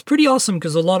 etc. It's pretty awesome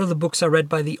because a lot of the books are read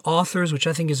by the authors, which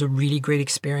I think is a really great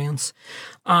experience.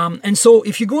 And so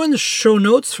if you go in the show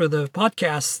notes for the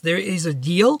podcast, there is a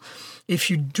deal.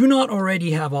 If you do not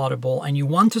already have Audible and you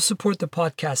want to support the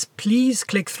podcast, please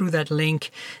click through that link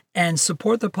and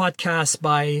support the podcast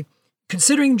by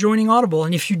considering joining Audible.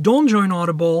 And if you don't join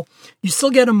Audible, you still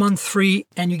get a month free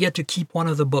and you get to keep one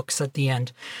of the books at the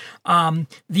end. The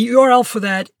URL for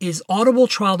that is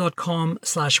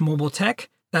audibletrial.com/mobiletech.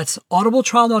 That's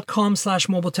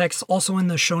audibletrial.com/mobiletech, also in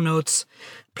the show notes.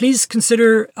 Please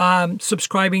consider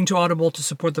subscribing to Audible to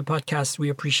support the podcast. We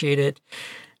appreciate it.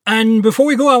 And before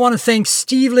we go, I want to thank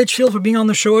Steve Litchfield for being on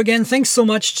the show again. Thanks so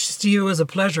much, Steve. It was a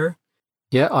pleasure.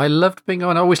 Yeah, I loved being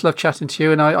on. I always love chatting to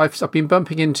you, and I've been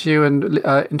bumping into you and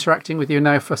interacting with you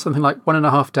now for something like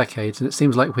 1.5 decades, and it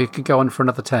seems like we could go on for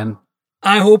another 10.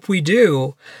 I hope we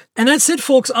do. And that's it,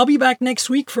 folks. I'll be back next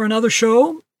week for another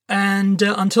show. And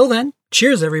until then,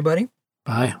 cheers, everybody.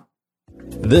 Bye.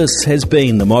 This has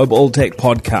been the Mobile Tech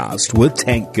Podcast with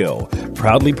Tank Girl,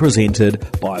 proudly presented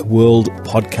by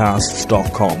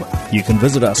worldpodcasts.com. You can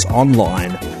visit us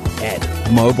online at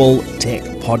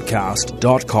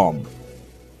mobiletechpodcast.com.